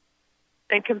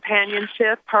and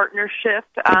companionship, partnership.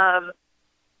 I'm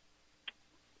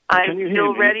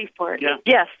still ready for it.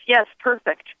 Yeah. Yes,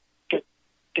 perfect.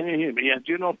 Can you hear me? Yeah.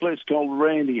 Do you know a place called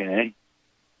Rainier?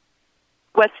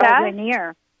 What's that?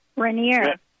 Rainier.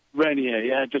 Rainier,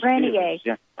 yeah. Just Rainier.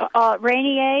 Yeah.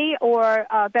 Rainier, or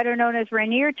better known as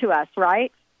Rainier to us,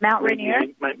 right? Mount Rainier?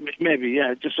 Maybe,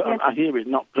 yeah. Just Yes. I hear it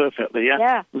not perfectly, yeah?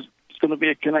 Yeah. There's going to be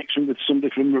a connection with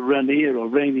somebody from Rainier or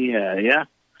Rainier, yeah?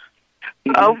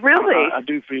 Oh, really? I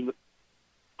do feel that.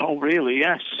 Oh, really?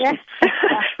 Yes. Yes.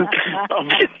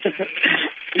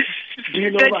 Do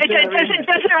you know It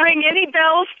doesn't ring any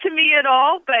bells to me at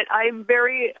all, but I'm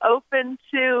very open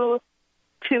to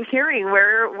hearing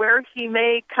where he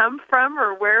may come from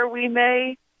or where we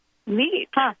may meet.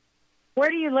 Huh. Where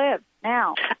do you live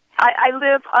now? I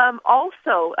live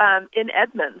also in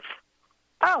Edmonds.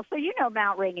 Oh, so you know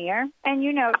Mount Rainier, and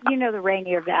you know the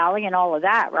Rainier Valley and all of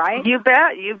that, right? You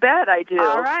bet I do.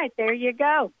 All right, there you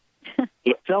go.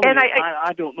 Tell me,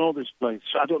 I don't know this place.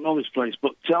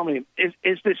 But tell me,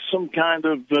 is this some kind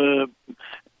of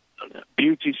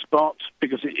beauty spot?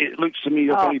 Because it looks to me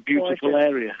a very beautiful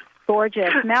area.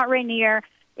 Gorgeous. Mount Rainier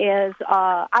is,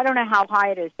 I don't know how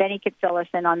high it is. Benny could fill us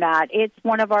in on that. It's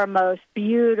one of our most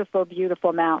beautiful,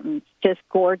 beautiful mountains. Just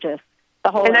gorgeous.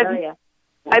 The whole area.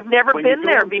 I've never been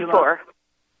there before.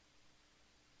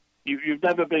 You've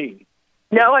never been?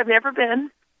 No, I've never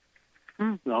been.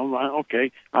 No, right,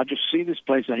 okay. I just see this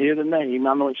place. I hear the name.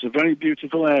 I know it's a very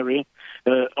beautiful area.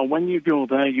 And when you go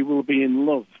there, you will be in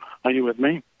love. Are you with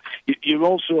me? You're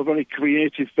also a very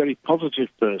creative, very positive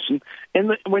person.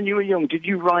 When you were young, did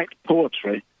you write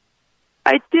poetry?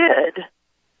 I did.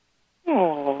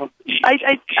 Oh, I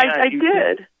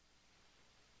did.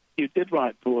 You did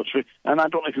write poetry, and I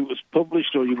don't know if it was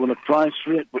published or you won a prize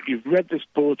for it, but you've read this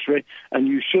poetry, and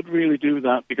you should really do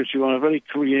that because you are a very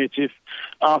creative,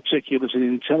 articulate, and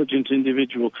intelligent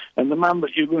individual, and the man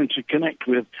that you're going to connect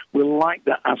with will like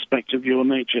that aspect of your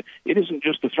nature. It isn't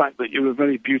just the fact that you're a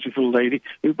very beautiful lady,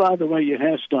 who, by the way, your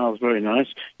hairstyle's very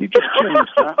nice. You just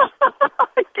changed that.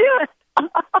 I did.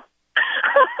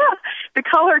 The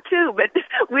color, too, but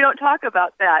we don't talk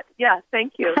about that. Yeah,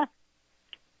 thank you.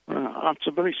 That's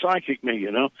a very psychic me,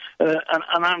 you know. And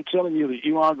I'm telling you that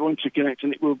you are going to connect,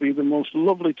 and it will be the most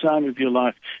lovely time of your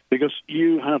life because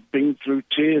you have been through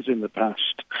tears in the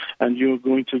past, and you're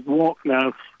going to walk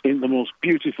now in the most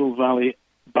beautiful valley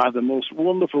by the most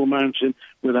wonderful mountain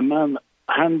with a man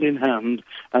hand in hand,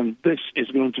 and this is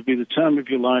going to be the time of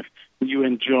your life that you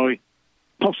enjoy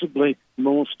possibly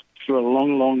most for a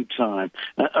long, long time.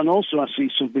 And also I see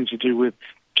something to do with,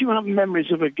 do you have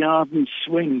memories of a garden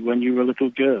swing when you were a little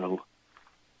girl?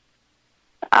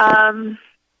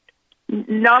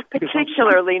 Not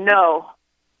particularly, no.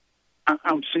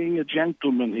 I'm seeing a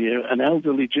gentleman here, an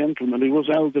elderly gentleman. He was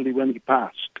elderly when he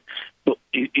passed, but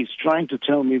he's trying to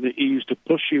tell me that he used to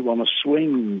push you on a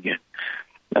swing.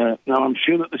 Now, I'm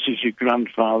sure that this is your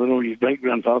grandfather or your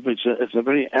great-grandfather, but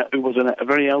it was a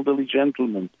very elderly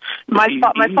gentleman. My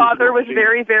father was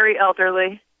very, very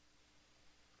elderly.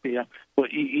 Yeah,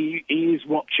 but he is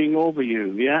watching over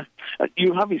you, yeah?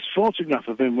 You have his photograph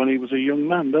of him when he was a young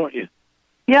man, don't you?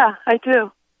 Yeah, I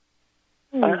do.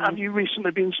 Have you recently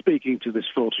been speaking to this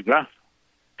photograph?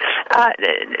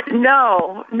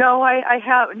 No, I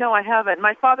haven't.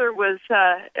 My father was,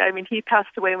 he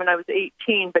passed away when I was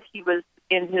 18, but he was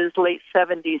in his late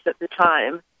 70s at the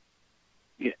time.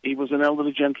 he was an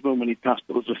elderly gentleman when he passed,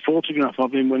 but there's a photograph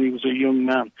of him when he was a young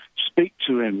man. Speak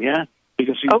to him, yeah?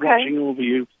 Because he's watching over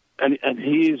you, and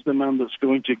he is the man that's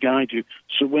going to guide you.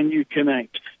 So when you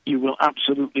connect, you will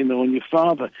absolutely know. And your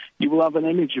father, you will have an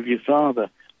image of your father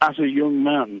as a young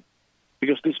man,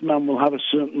 because this man will have a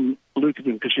certain look at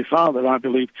him, because your father, I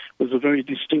believe, was a very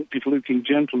distinctive-looking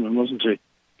gentleman, wasn't he?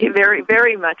 Very,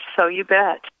 very much so, you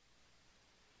bet.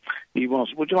 He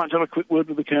was. Would you like to have a quick word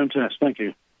with the Countess? Thank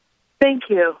you. Thank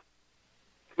you.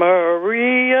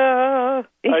 Maria. I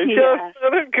Yes. just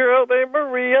met a girl named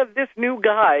Maria. This new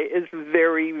guy is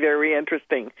very, very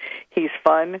interesting. He's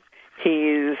fun.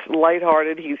 He's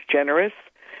lighthearted. He's generous.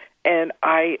 And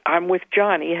I'm with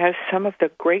John. He has some of the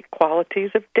great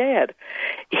qualities of Dad.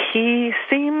 He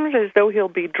seems as though he'll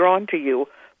be drawn to you,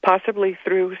 possibly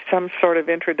through some sort of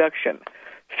introduction.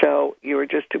 So you are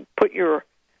just to put your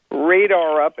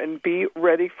radar up and be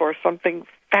ready for something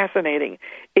fascinating.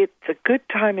 It's a good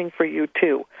timing for you,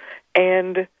 too.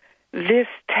 And this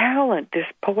talent, this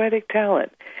poetic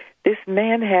talent, this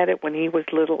man had it when he was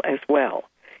little as well.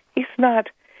 He's not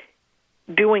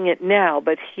doing it now,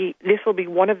 but this will be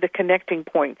one of the connecting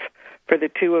points for the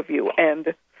two of you.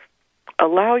 And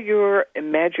allow your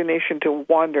imagination to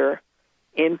wander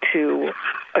into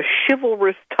a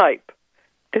chivalrous type.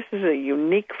 This is a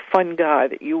unique, fun guy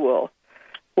that you will,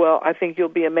 well, I think you'll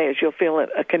be amazed. You'll feel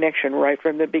a connection right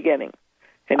from the beginning.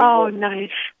 And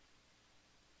nice.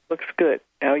 Looks good.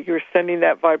 Now you're sending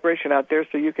that vibration out there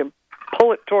so you can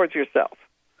pull it towards yourself.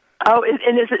 Oh,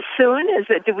 and is it soon?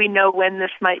 Do we know when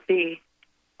this might be?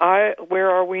 Where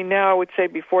are we now? I would say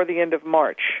before the end of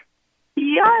March.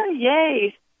 Yeah,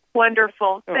 yay.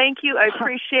 Wonderful. Thank you. I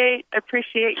appreciate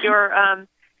your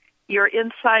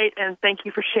insight, and thank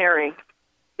you for sharing.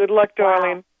 Good luck,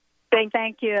 darling.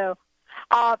 Thank you.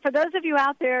 For those of you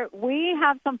out there, we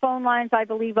have some phone lines, I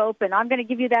believe, open. I'm going to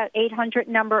give you that 800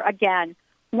 number again,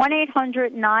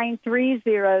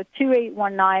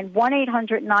 1-800-930-2819,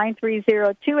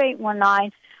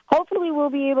 1-800-930-2819. Hopefully we'll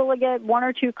be able to get one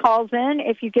or two calls in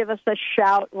if you give us a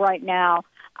shout right now.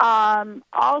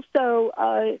 Also,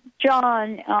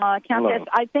 John, Countess, Hello.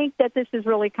 I think that this is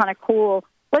really kind of cool.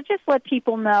 Let's just let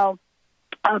people know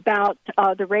about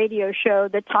the radio show,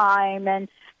 the time, and,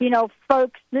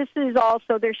 folks, this is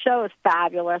also, their show is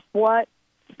fabulous. What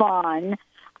fun.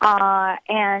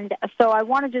 And so I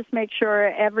want to just make sure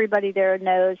everybody there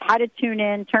knows how to tune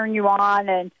in, turn you on,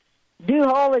 and do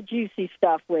all the juicy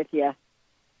stuff with you.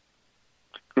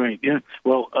 Great, yeah.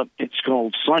 Well, it's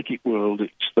called Psychic World.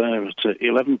 It's there at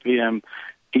 11 p.m.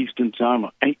 Eastern Time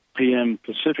or 8 p.m.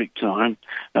 Pacific Time.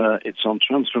 It's on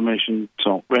Transformation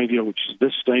Talk Radio, which is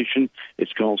this station.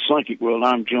 It's called Psychic World.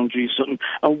 I'm John G. Sutton.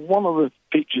 And one of the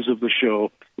features of the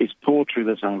show is poetry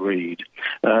that I read.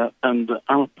 And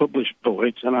I'm a published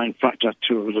poet, and I, in fact, I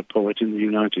tour as a poet in the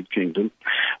United Kingdom.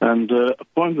 And a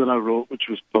poem that I wrote, which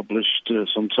was published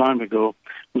some time ago,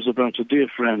 was about a dear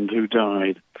friend who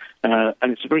died. And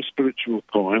it's a very spiritual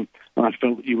poem, and I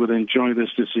felt that you would enjoy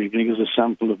this evening as a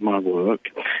sample of my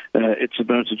work. It's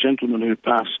about a gentleman who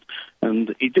passed,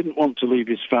 and he didn't want to leave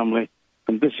his family,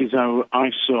 and this is how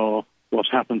I saw what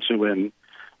happened to him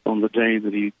on the day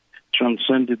that he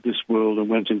transcended this world and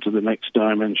went into the next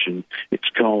dimension. It's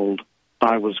called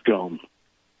I Was Gone.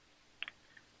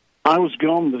 I was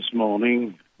gone this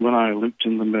morning when I looked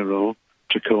in the mirror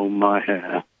to comb my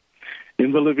hair.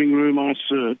 In the living room I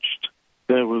searched.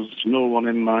 There was no one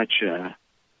in my chair.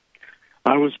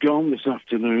 I was gone this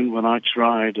afternoon when I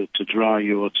tried to dry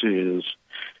your tears.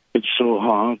 It's so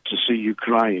hard to see you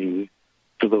crying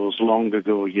for those long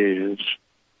ago years.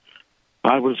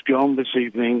 I was gone this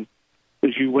evening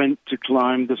as you went to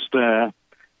climb the stair.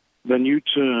 Then you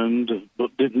turned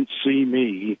but didn't see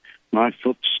me. My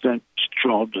footsteps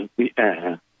trod the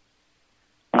air.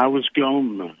 I was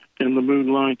gone in the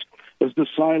moonlight as the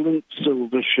silent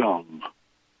silver shone.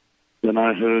 Then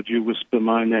I heard you whisper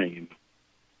my name,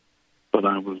 but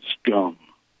I was gone.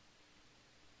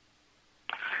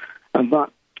 And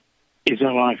that is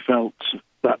how I felt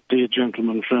that dear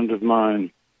gentleman friend of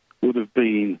mine would have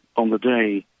been on the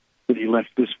day that he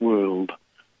left this world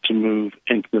to move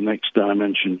into the next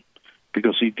dimension,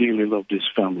 because he dearly loved his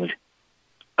family,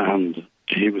 and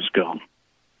he was gone.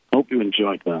 Hope you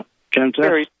enjoyed that. Countess?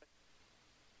 Very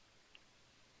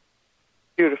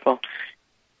beautiful.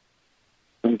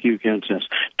 Thank you, Countess.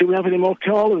 Do we have any more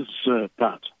callers,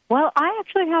 Pat? Well, I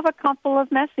actually have a couple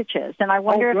of messages, and I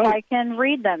wonder if I can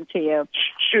read them to you.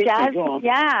 Shoot, go on.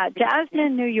 Jasmine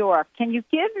in New York. Can you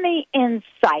give me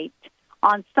insight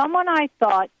on someone I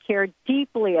thought cared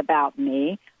deeply about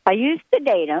me? I used to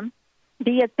date him.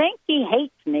 Do you think he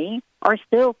hates me or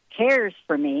still cares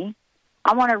for me?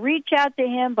 I want to reach out to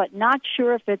him, but not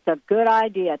sure if it's a good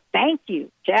idea. Thank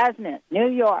you, Jasmine, New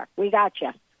York. We got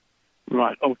you.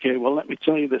 Right. Okay. Well, let me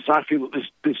tell you this. I feel that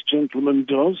this gentleman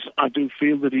does. I do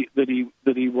feel that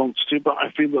he wants to, but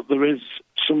I feel that there is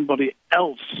somebody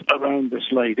else around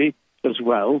this lady as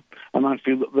well, and I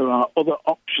feel that there are other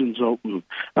options open.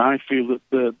 I feel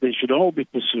that they should all be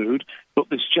pursued, but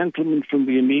this gentleman from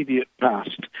the immediate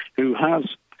past who has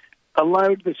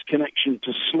allowed this connection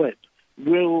to slip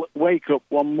will wake up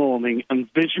one morning and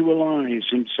visualize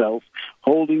himself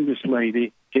holding this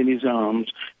lady in his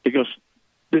arms, because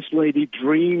this lady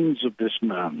dreams of this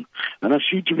man. And as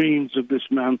she dreams of this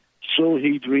man, so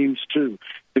he dreams too,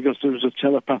 because there is a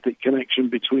telepathic connection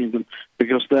between them,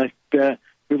 because their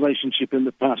relationship in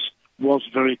the past was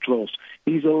very close.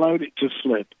 He's allowed it to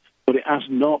slip, but it has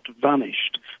not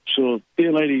vanished. So,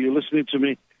 dear lady, you're listening to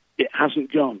me, it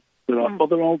hasn't gone. There are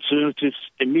other alternatives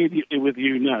immediately with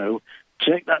you now.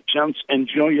 Take that chance,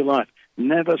 enjoy your life.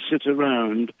 Never sit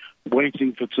around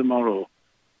waiting for tomorrow.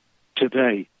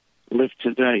 Today, live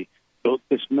today. But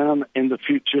this man in the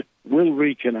future will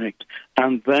reconnect,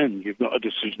 and then you've got a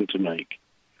decision to make.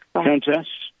 Countess?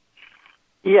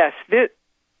 Yes, this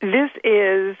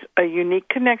is a unique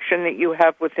connection that you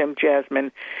have with him,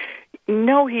 Jasmine.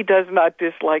 No, he does not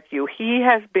dislike you. He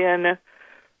has been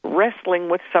wrestling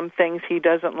with some things he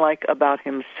doesn't like about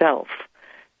himself.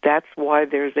 That's why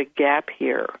there's a gap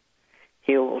here.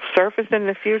 He will surface in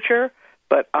the future,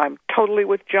 but I'm totally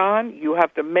with John. You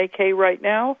have to make hay right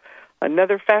now.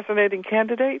 Another fascinating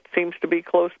candidate seems to be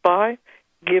close by.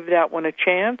 Give that one a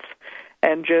chance.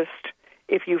 And just,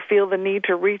 if you feel the need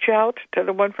to reach out to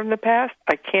the one from the past,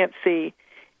 I can't see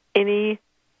anything,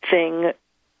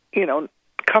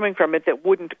 coming from it that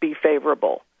wouldn't be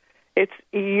favorable.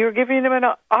 You're giving them an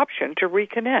option to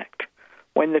reconnect.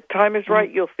 When the time is right,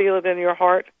 you'll feel it in your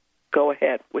heart. Go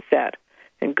ahead with that.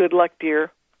 And good luck, dear.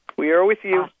 We are with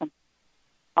you.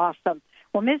 Awesome.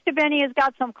 Well, Mr. Benny has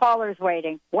got some callers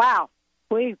waiting. Wow.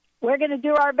 We're going to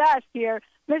do our best here.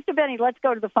 Mr. Benny, let's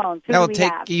go to the phones. Who Now do we'll we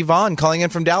take have? Yvonne calling in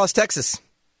from Dallas, Texas.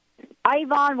 Hi,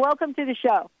 Yvonne. Welcome to the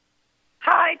show.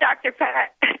 Hi, Dr.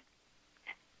 Pat.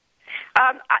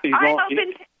 I'm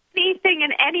open to anything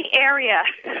in any area.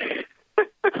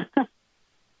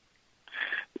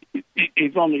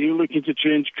 Yvonne, are you looking to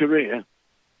change career?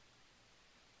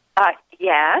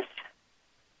 Yes.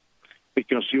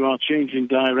 Because you are changing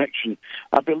direction.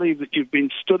 I believe that you've been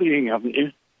studying, haven't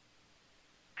you?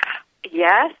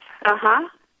 Yes. Uh-huh.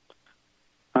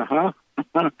 Uh-huh.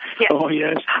 Yes. Oh,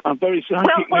 yes. I'm very sorry.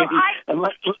 Well,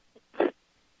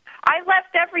 I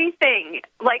left everything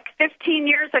like 15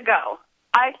 years ago.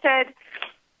 I said,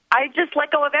 I just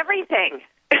let go of everything.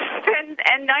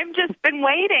 and I've just been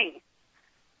waiting.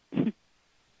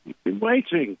 You've been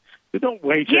waiting. You don't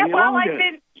wait any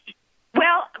longer.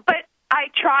 But I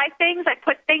try things, I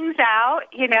put things out,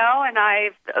 and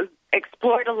I've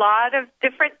explored a lot of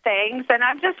different things, and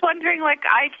I'm just wondering,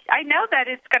 I know that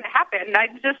it's going to happen.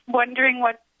 I'm just wondering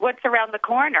what's around the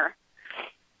corner.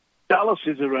 Dallas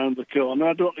is around the corner.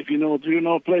 I don't know if you know, do you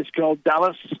know a place called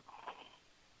Dallas?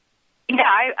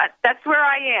 Yeah, that's where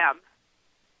I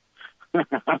am.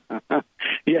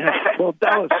 Yeah, well,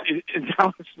 Dallas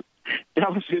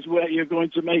is where you're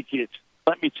going to make it.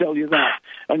 Let me tell you that.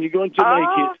 And you're going to make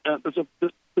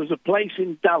it. There's a place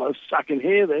in Dallas. I can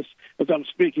hear this as I'm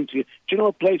speaking to you. Do you know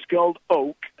a place called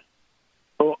Oak?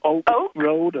 Or Oak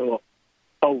Road? Or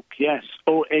Oak, yes.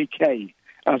 O-A-K,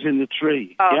 as in the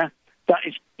tree. Oh. Yeah? That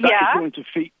is going to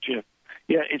feature.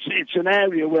 Yeah, it's an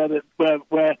area where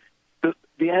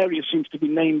the area seems to be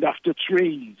named after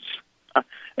trees. Is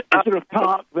there a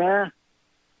park there?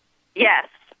 Yes.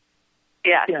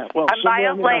 Yes. Yeah, well, I'm by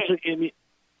a lake.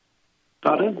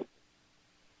 Pardon?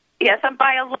 Yes, I'm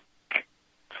by a lake.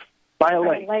 By a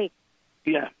lake.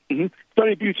 Yeah. Mm-hmm.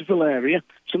 Very beautiful area.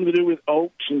 Something to do with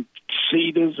oaks and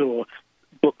cedars,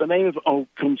 but the name of oak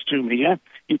comes to me, yeah?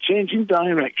 You're changing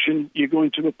direction. You're going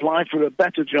to apply for a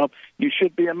better job. You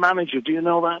should be a manager. Do you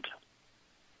know that?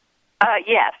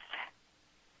 Yes.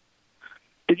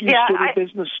 Did you study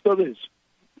business studies?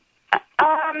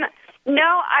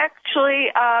 No,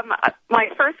 actually, my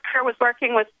first career was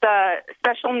working with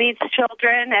special needs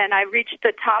children, and I reached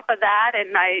the top of that,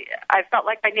 and I felt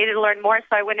like I needed to learn more,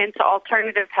 so I went into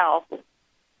alternative health.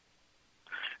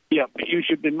 Yeah, but you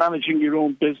should be managing your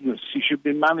own business. You should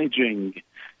be managing,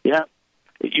 yeah?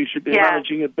 You should be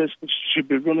managing a business. You should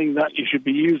be running that. You should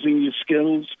be using your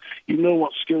skills. You know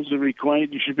what skills are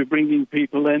required. You should be bringing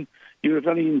people in. You're a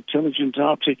very intelligent,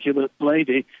 articulate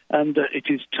lady, and it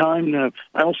is time now.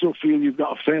 I also feel you've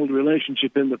got a failed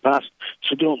relationship in the past,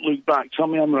 so don't look back. Tell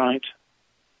me I'm right.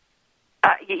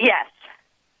 Yes.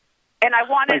 And I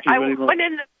want Thank you very much.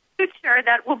 in the future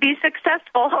that will be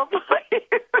successful, hopefully.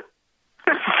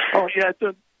 Oh, yeah.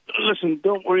 Listen,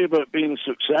 don't worry about being a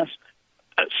success.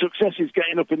 Success is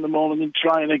getting up in the morning and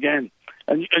trying again.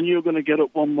 And you're going to get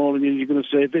up one morning and you're going to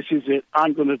say, this is it,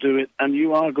 I'm going to do it, and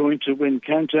you are going to win,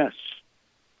 Countess.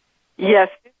 Yes,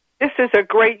 this is a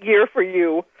great year for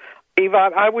you,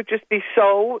 Yvonne. I would just be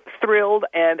so thrilled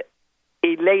and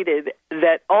elated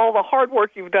that all the hard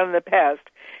work you've done in the past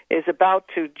is about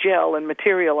to gel and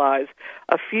materialize.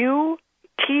 A few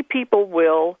key people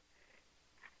will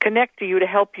connect to you to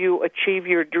help you achieve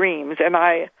your dreams, and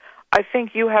I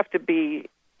think you have to be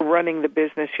running the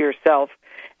business yourself.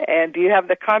 And do you have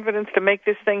the confidence to make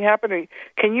this thing happen? Or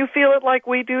can you feel it like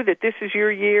we do, that this is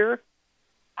your year?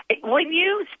 When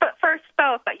you first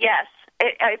spoke, yes,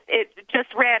 it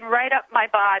just ran right up my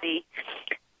body.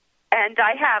 And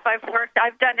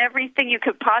I've done everything you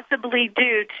could possibly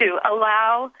do to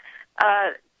allow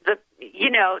to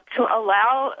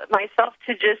allow myself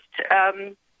to just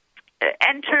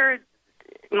enter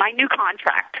my new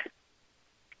contract.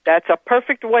 That's a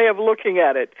perfect way of looking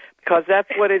at it, because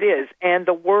that's what it is. And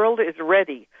the world is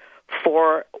ready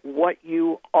for what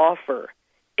you offer.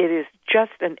 It is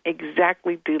just an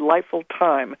exactly delightful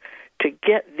time to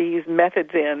get these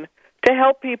methods in to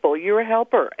help people. You're a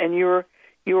helper, and you're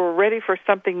ready for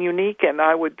something unique, and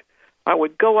I would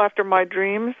go after my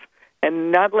dreams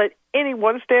and not let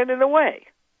anyone stand in the way.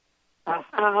 Well,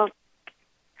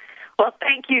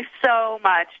 thank you so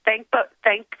much. Thank to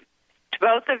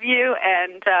both of you,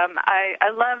 and I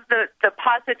love the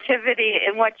positivity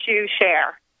in what you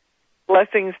share.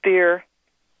 Blessings, dear.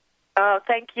 Oh,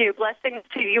 thank you. Blessings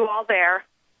to you all there.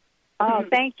 Oh,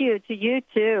 thank you to you,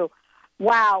 too.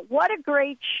 Wow, what a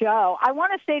great show. I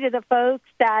want to say to the folks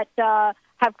that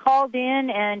have called in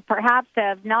and perhaps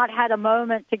have not had a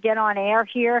moment to get on air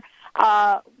here,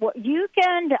 you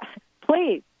can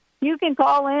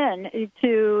call in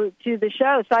to the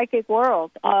show, Psychic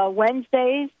World,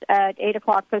 Wednesdays at 8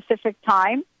 o'clock Pacific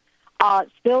time.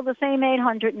 Still the same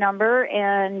 800 number,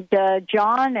 and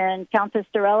John and Countess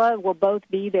Dorella will both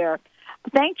be there.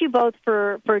 Thank you both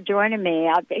for joining me.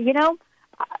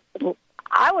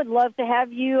 I would love to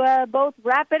have you both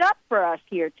wrap it up for us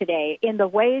here today in the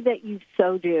way that you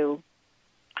so do.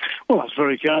 Well, that's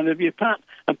very kind of you, Pat.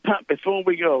 And Pat, before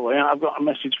we go, I've got a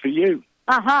message for you.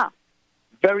 Uh-huh.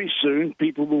 Very soon,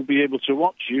 people will be able to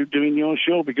watch you doing your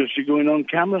show because you're going on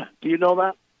camera. Do you know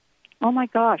that? Oh, my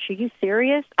gosh. Are you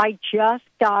serious? I just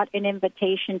got an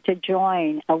invitation to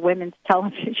join a women's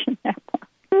television network.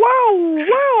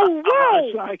 Whoa.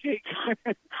 Psychic.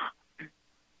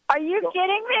 Are you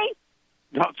kidding me?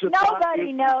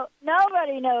 Nobody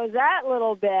knows that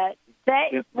little bit.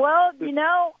 Well,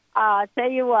 I'll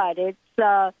tell you what. It's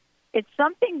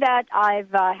something that I've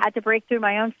had to break through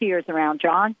my own fears around,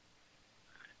 John.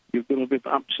 You're going to be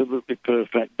absolutely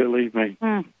perfect, believe me.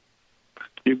 Mm.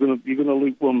 You're going to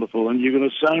look wonderful, and you're going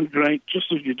to sound great, just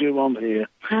as you do on here.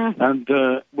 Mm. And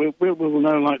we will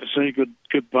now like to say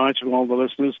goodbye to all the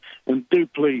listeners, and do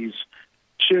please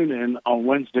tune in on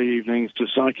Wednesday evenings to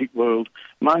Psychic World.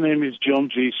 My name is John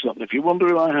G. Sutton. If you wonder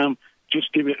who I am,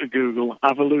 just give it a Google.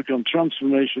 Have a look on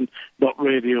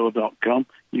transformation.radio.com.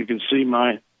 You can see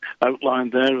my outline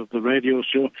there of the radio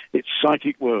show. It's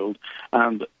Psychic World.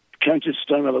 And Countess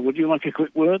Dorella, would you like a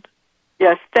quick word?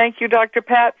 Yes, thank you, Dr.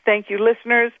 Pat. Thank you,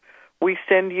 listeners. We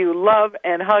send you love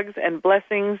and hugs and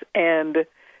blessings, and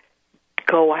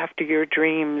go after your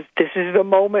dreams. This is the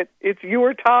moment. It's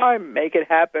your time. Make it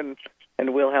happen,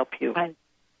 and we'll help you.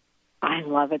 I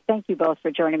love it. Thank you both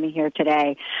for joining me here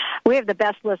today. We have the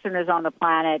best listeners on the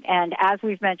planet, and as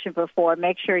we've mentioned before,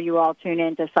 make sure you all tune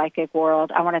in to Psychic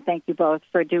World. I want to thank you both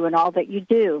for doing all that you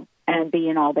do and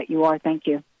being all that you are. Thank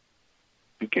you.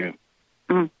 Thank you.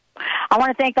 I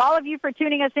want to thank all of you for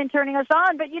tuning us in, turning us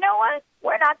on, but you know what?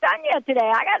 We're not done yet today.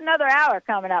 I got another hour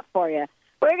coming up for you.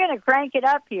 We're going to crank it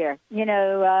up here.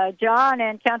 John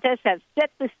and Countess have set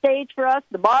the stage for us.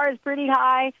 The bar is pretty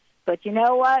high, but you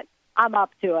know what? I'm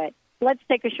up to it. Let's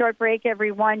take a short break,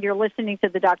 everyone. You're listening to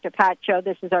the Dr. Pat Show.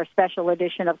 This is our special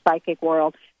edition of Psychic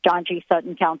World. John G.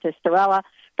 Sutton, Countess Dorella.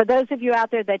 For those of you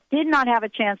out there that did not have a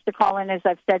chance to call in, as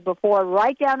I've said before,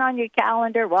 write down on your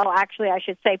calendar. Well, actually, I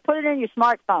should say put it in your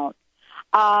smartphone.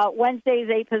 Wednesdays,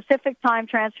 8 Pacific Time,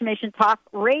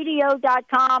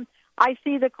 TransformationTalkRadio.com. I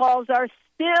see the calls are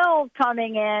still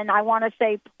coming in. I want to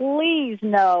say please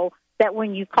know that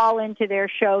when you call into their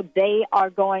show, they are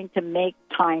going to make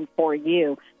time for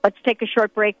you. Let's take a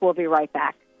short break. We'll be right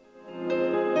back.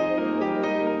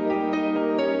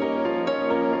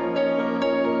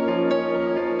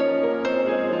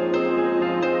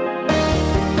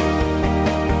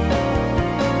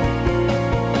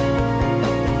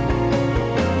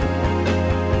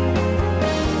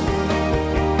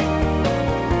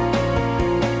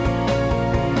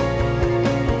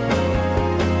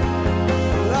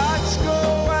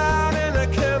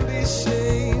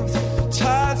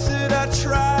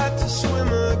 tried to swim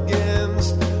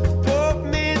against pulled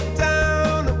me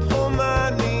down upon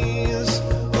my knees.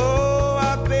 Oh,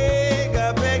 I beg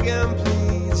and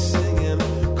plead, singing,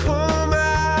 come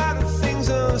out of things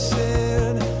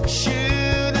unsaid. Shoot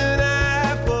an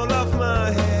apple off my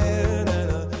head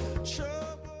and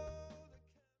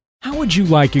How would you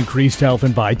like increased health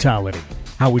and vitality?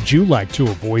 How would you like to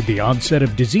avoid the onset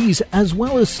of disease as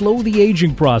well as slow the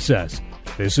aging process?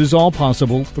 This is all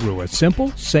possible through a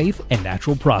simple, safe, and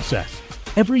natural process.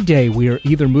 Every day we are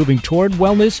either moving toward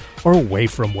wellness or away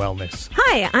from wellness.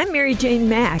 Hi, I'm Mary Jane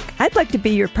Mack. I'd like to be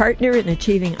your partner in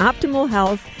achieving optimal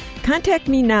health. Contact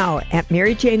me now at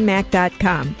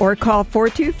maryjanemack.com or call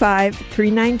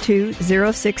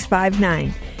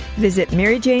 425-392-0659. Visit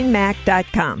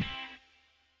maryjanemack.com.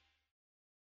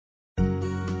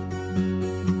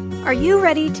 Are you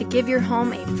ready to give your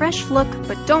home a fresh look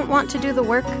but don't want to do the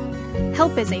work?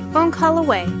 Help is a phone call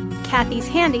away. Kathy's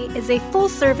Handy is a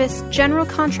full-service general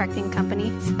contracting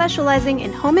company specializing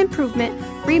in home improvement,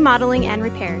 remodeling, and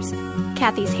repairs.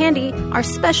 Kathy's Handy are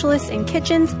specialists in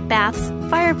kitchens, baths,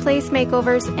 fireplace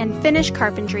makeovers, and finish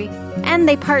carpentry, and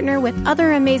they partner with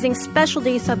other amazing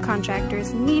specialty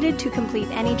subcontractors needed to complete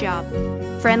any job.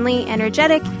 Friendly,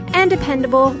 energetic, and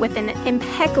dependable with an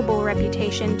impeccable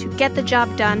reputation to get the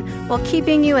job done while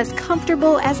keeping you as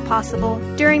comfortable as possible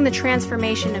during the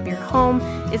transformation of your home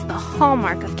is the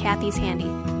hallmark of Kathy's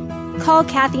Handy. Call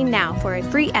Kathy now for a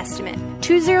free estimate.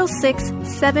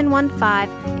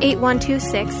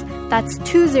 206-715-8126. That's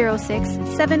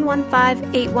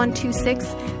 206-715-8126.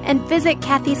 And visit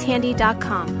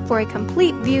kathyshandy.com for a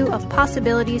complete view of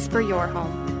possibilities for your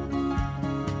home.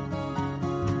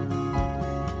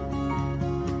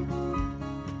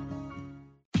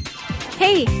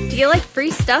 Hey, do you like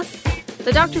free stuff?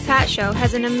 The Dr. Pat Show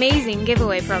has an amazing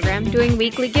giveaway program doing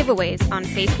weekly giveaways on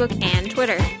Facebook and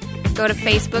Twitter. Go to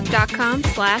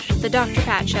facebook.com/The Dr.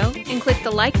 Pat Show and click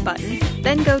the like button.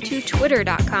 Then go to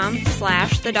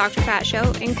twitter.com/The Dr. Pat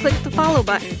Show and click the follow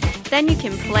button. Then you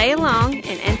can play along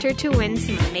and enter to win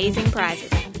some amazing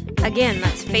prizes. Again,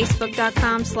 that's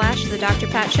facebook.com/The Dr.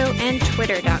 Pat Show and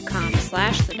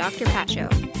twitter.com/The Dr. Pat Show.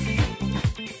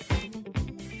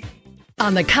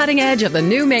 On the cutting edge of the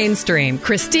new mainstream,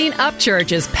 Christine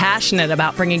Upchurch is passionate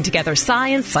about bringing together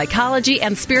science, psychology,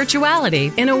 and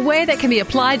spirituality in a way that can be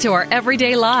applied to our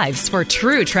everyday lives for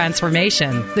true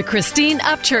transformation. The Christine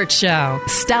Upchurch Show.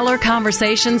 Stellar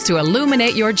conversations to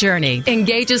illuminate your journey.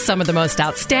 Engages some of the most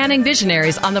outstanding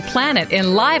visionaries on the planet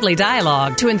in lively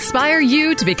dialogue to inspire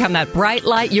you to become that bright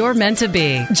light you're meant to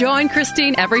be. Join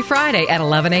Christine every Friday at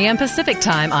 11 a.m. Pacific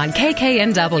Time on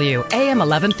KKNW, AM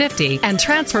 1150, and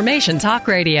Transformation Talk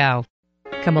Radio.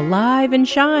 Come alive and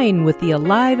shine with the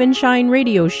Alive and Shine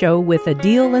radio show with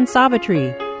Adil and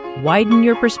Savitri. Widen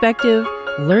your perspective,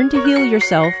 learn to heal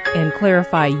yourself, and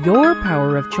clarify your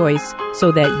power of choice so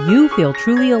that you feel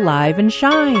truly alive and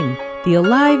shine. The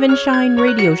Alive and Shine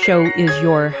radio show is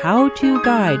your how-to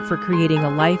guide for creating a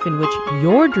life in which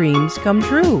your dreams come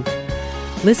true.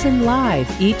 Listen live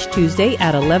each Tuesday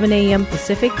at 11 a.m.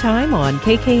 Pacific Time on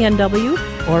KKNW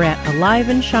or at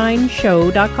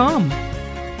aliveandshineshow.com.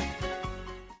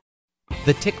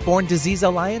 The Tick-Borne Disease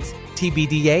Alliance,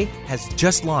 TBDA, has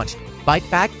just launched Fight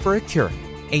Back for a Cure,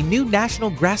 a new national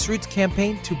grassroots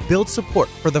campaign to build support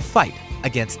for the fight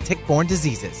against tick-borne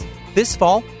diseases. This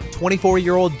fall,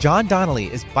 24-year-old John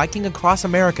Donnelly is biking across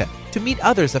America to meet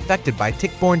others affected by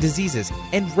tick-borne diseases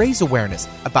and raise awareness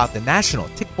about the national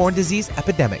tick-borne disease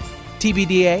epidemic.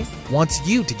 TBDA wants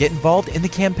you to get involved in the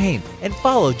campaign and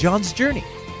follow John's journey.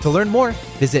 To learn more,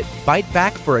 visit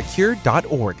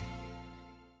fightbackforacure.org.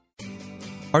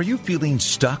 Are you feeling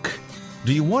stuck?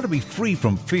 Do you want to be free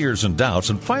from fears and doubts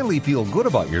and finally feel good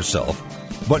about yourself,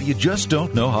 but you just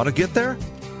don't know how to get there?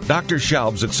 Dr.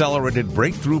 Schaub's Accelerated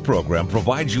Breakthrough Program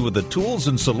provides you with the tools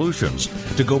and solutions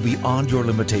to go beyond your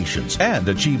limitations and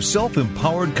achieve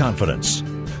self-empowered confidence.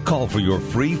 Call for your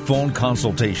free phone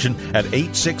consultation at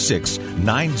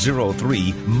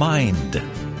 866-903-MIND.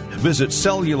 Visit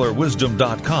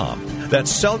cellularwisdom.com.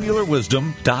 That's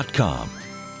cellularwisdom.com.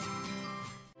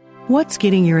 What's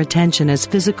getting your attention as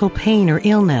physical pain or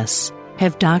illness?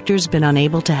 Have doctors been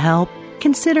unable to help?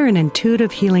 Consider an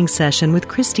intuitive healing session with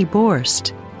Christy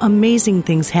Borst. Amazing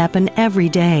things happen every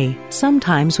day,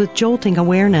 sometimes with jolting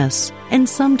awareness, and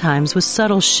sometimes with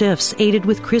subtle shifts aided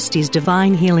with Christy's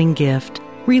divine healing gift.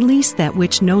 Release that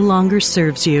which no longer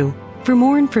serves you. For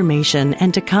more information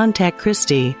and to contact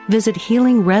Christy, visit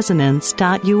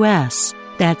healingresonance.us.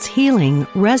 That's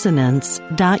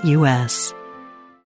healingresonance.us.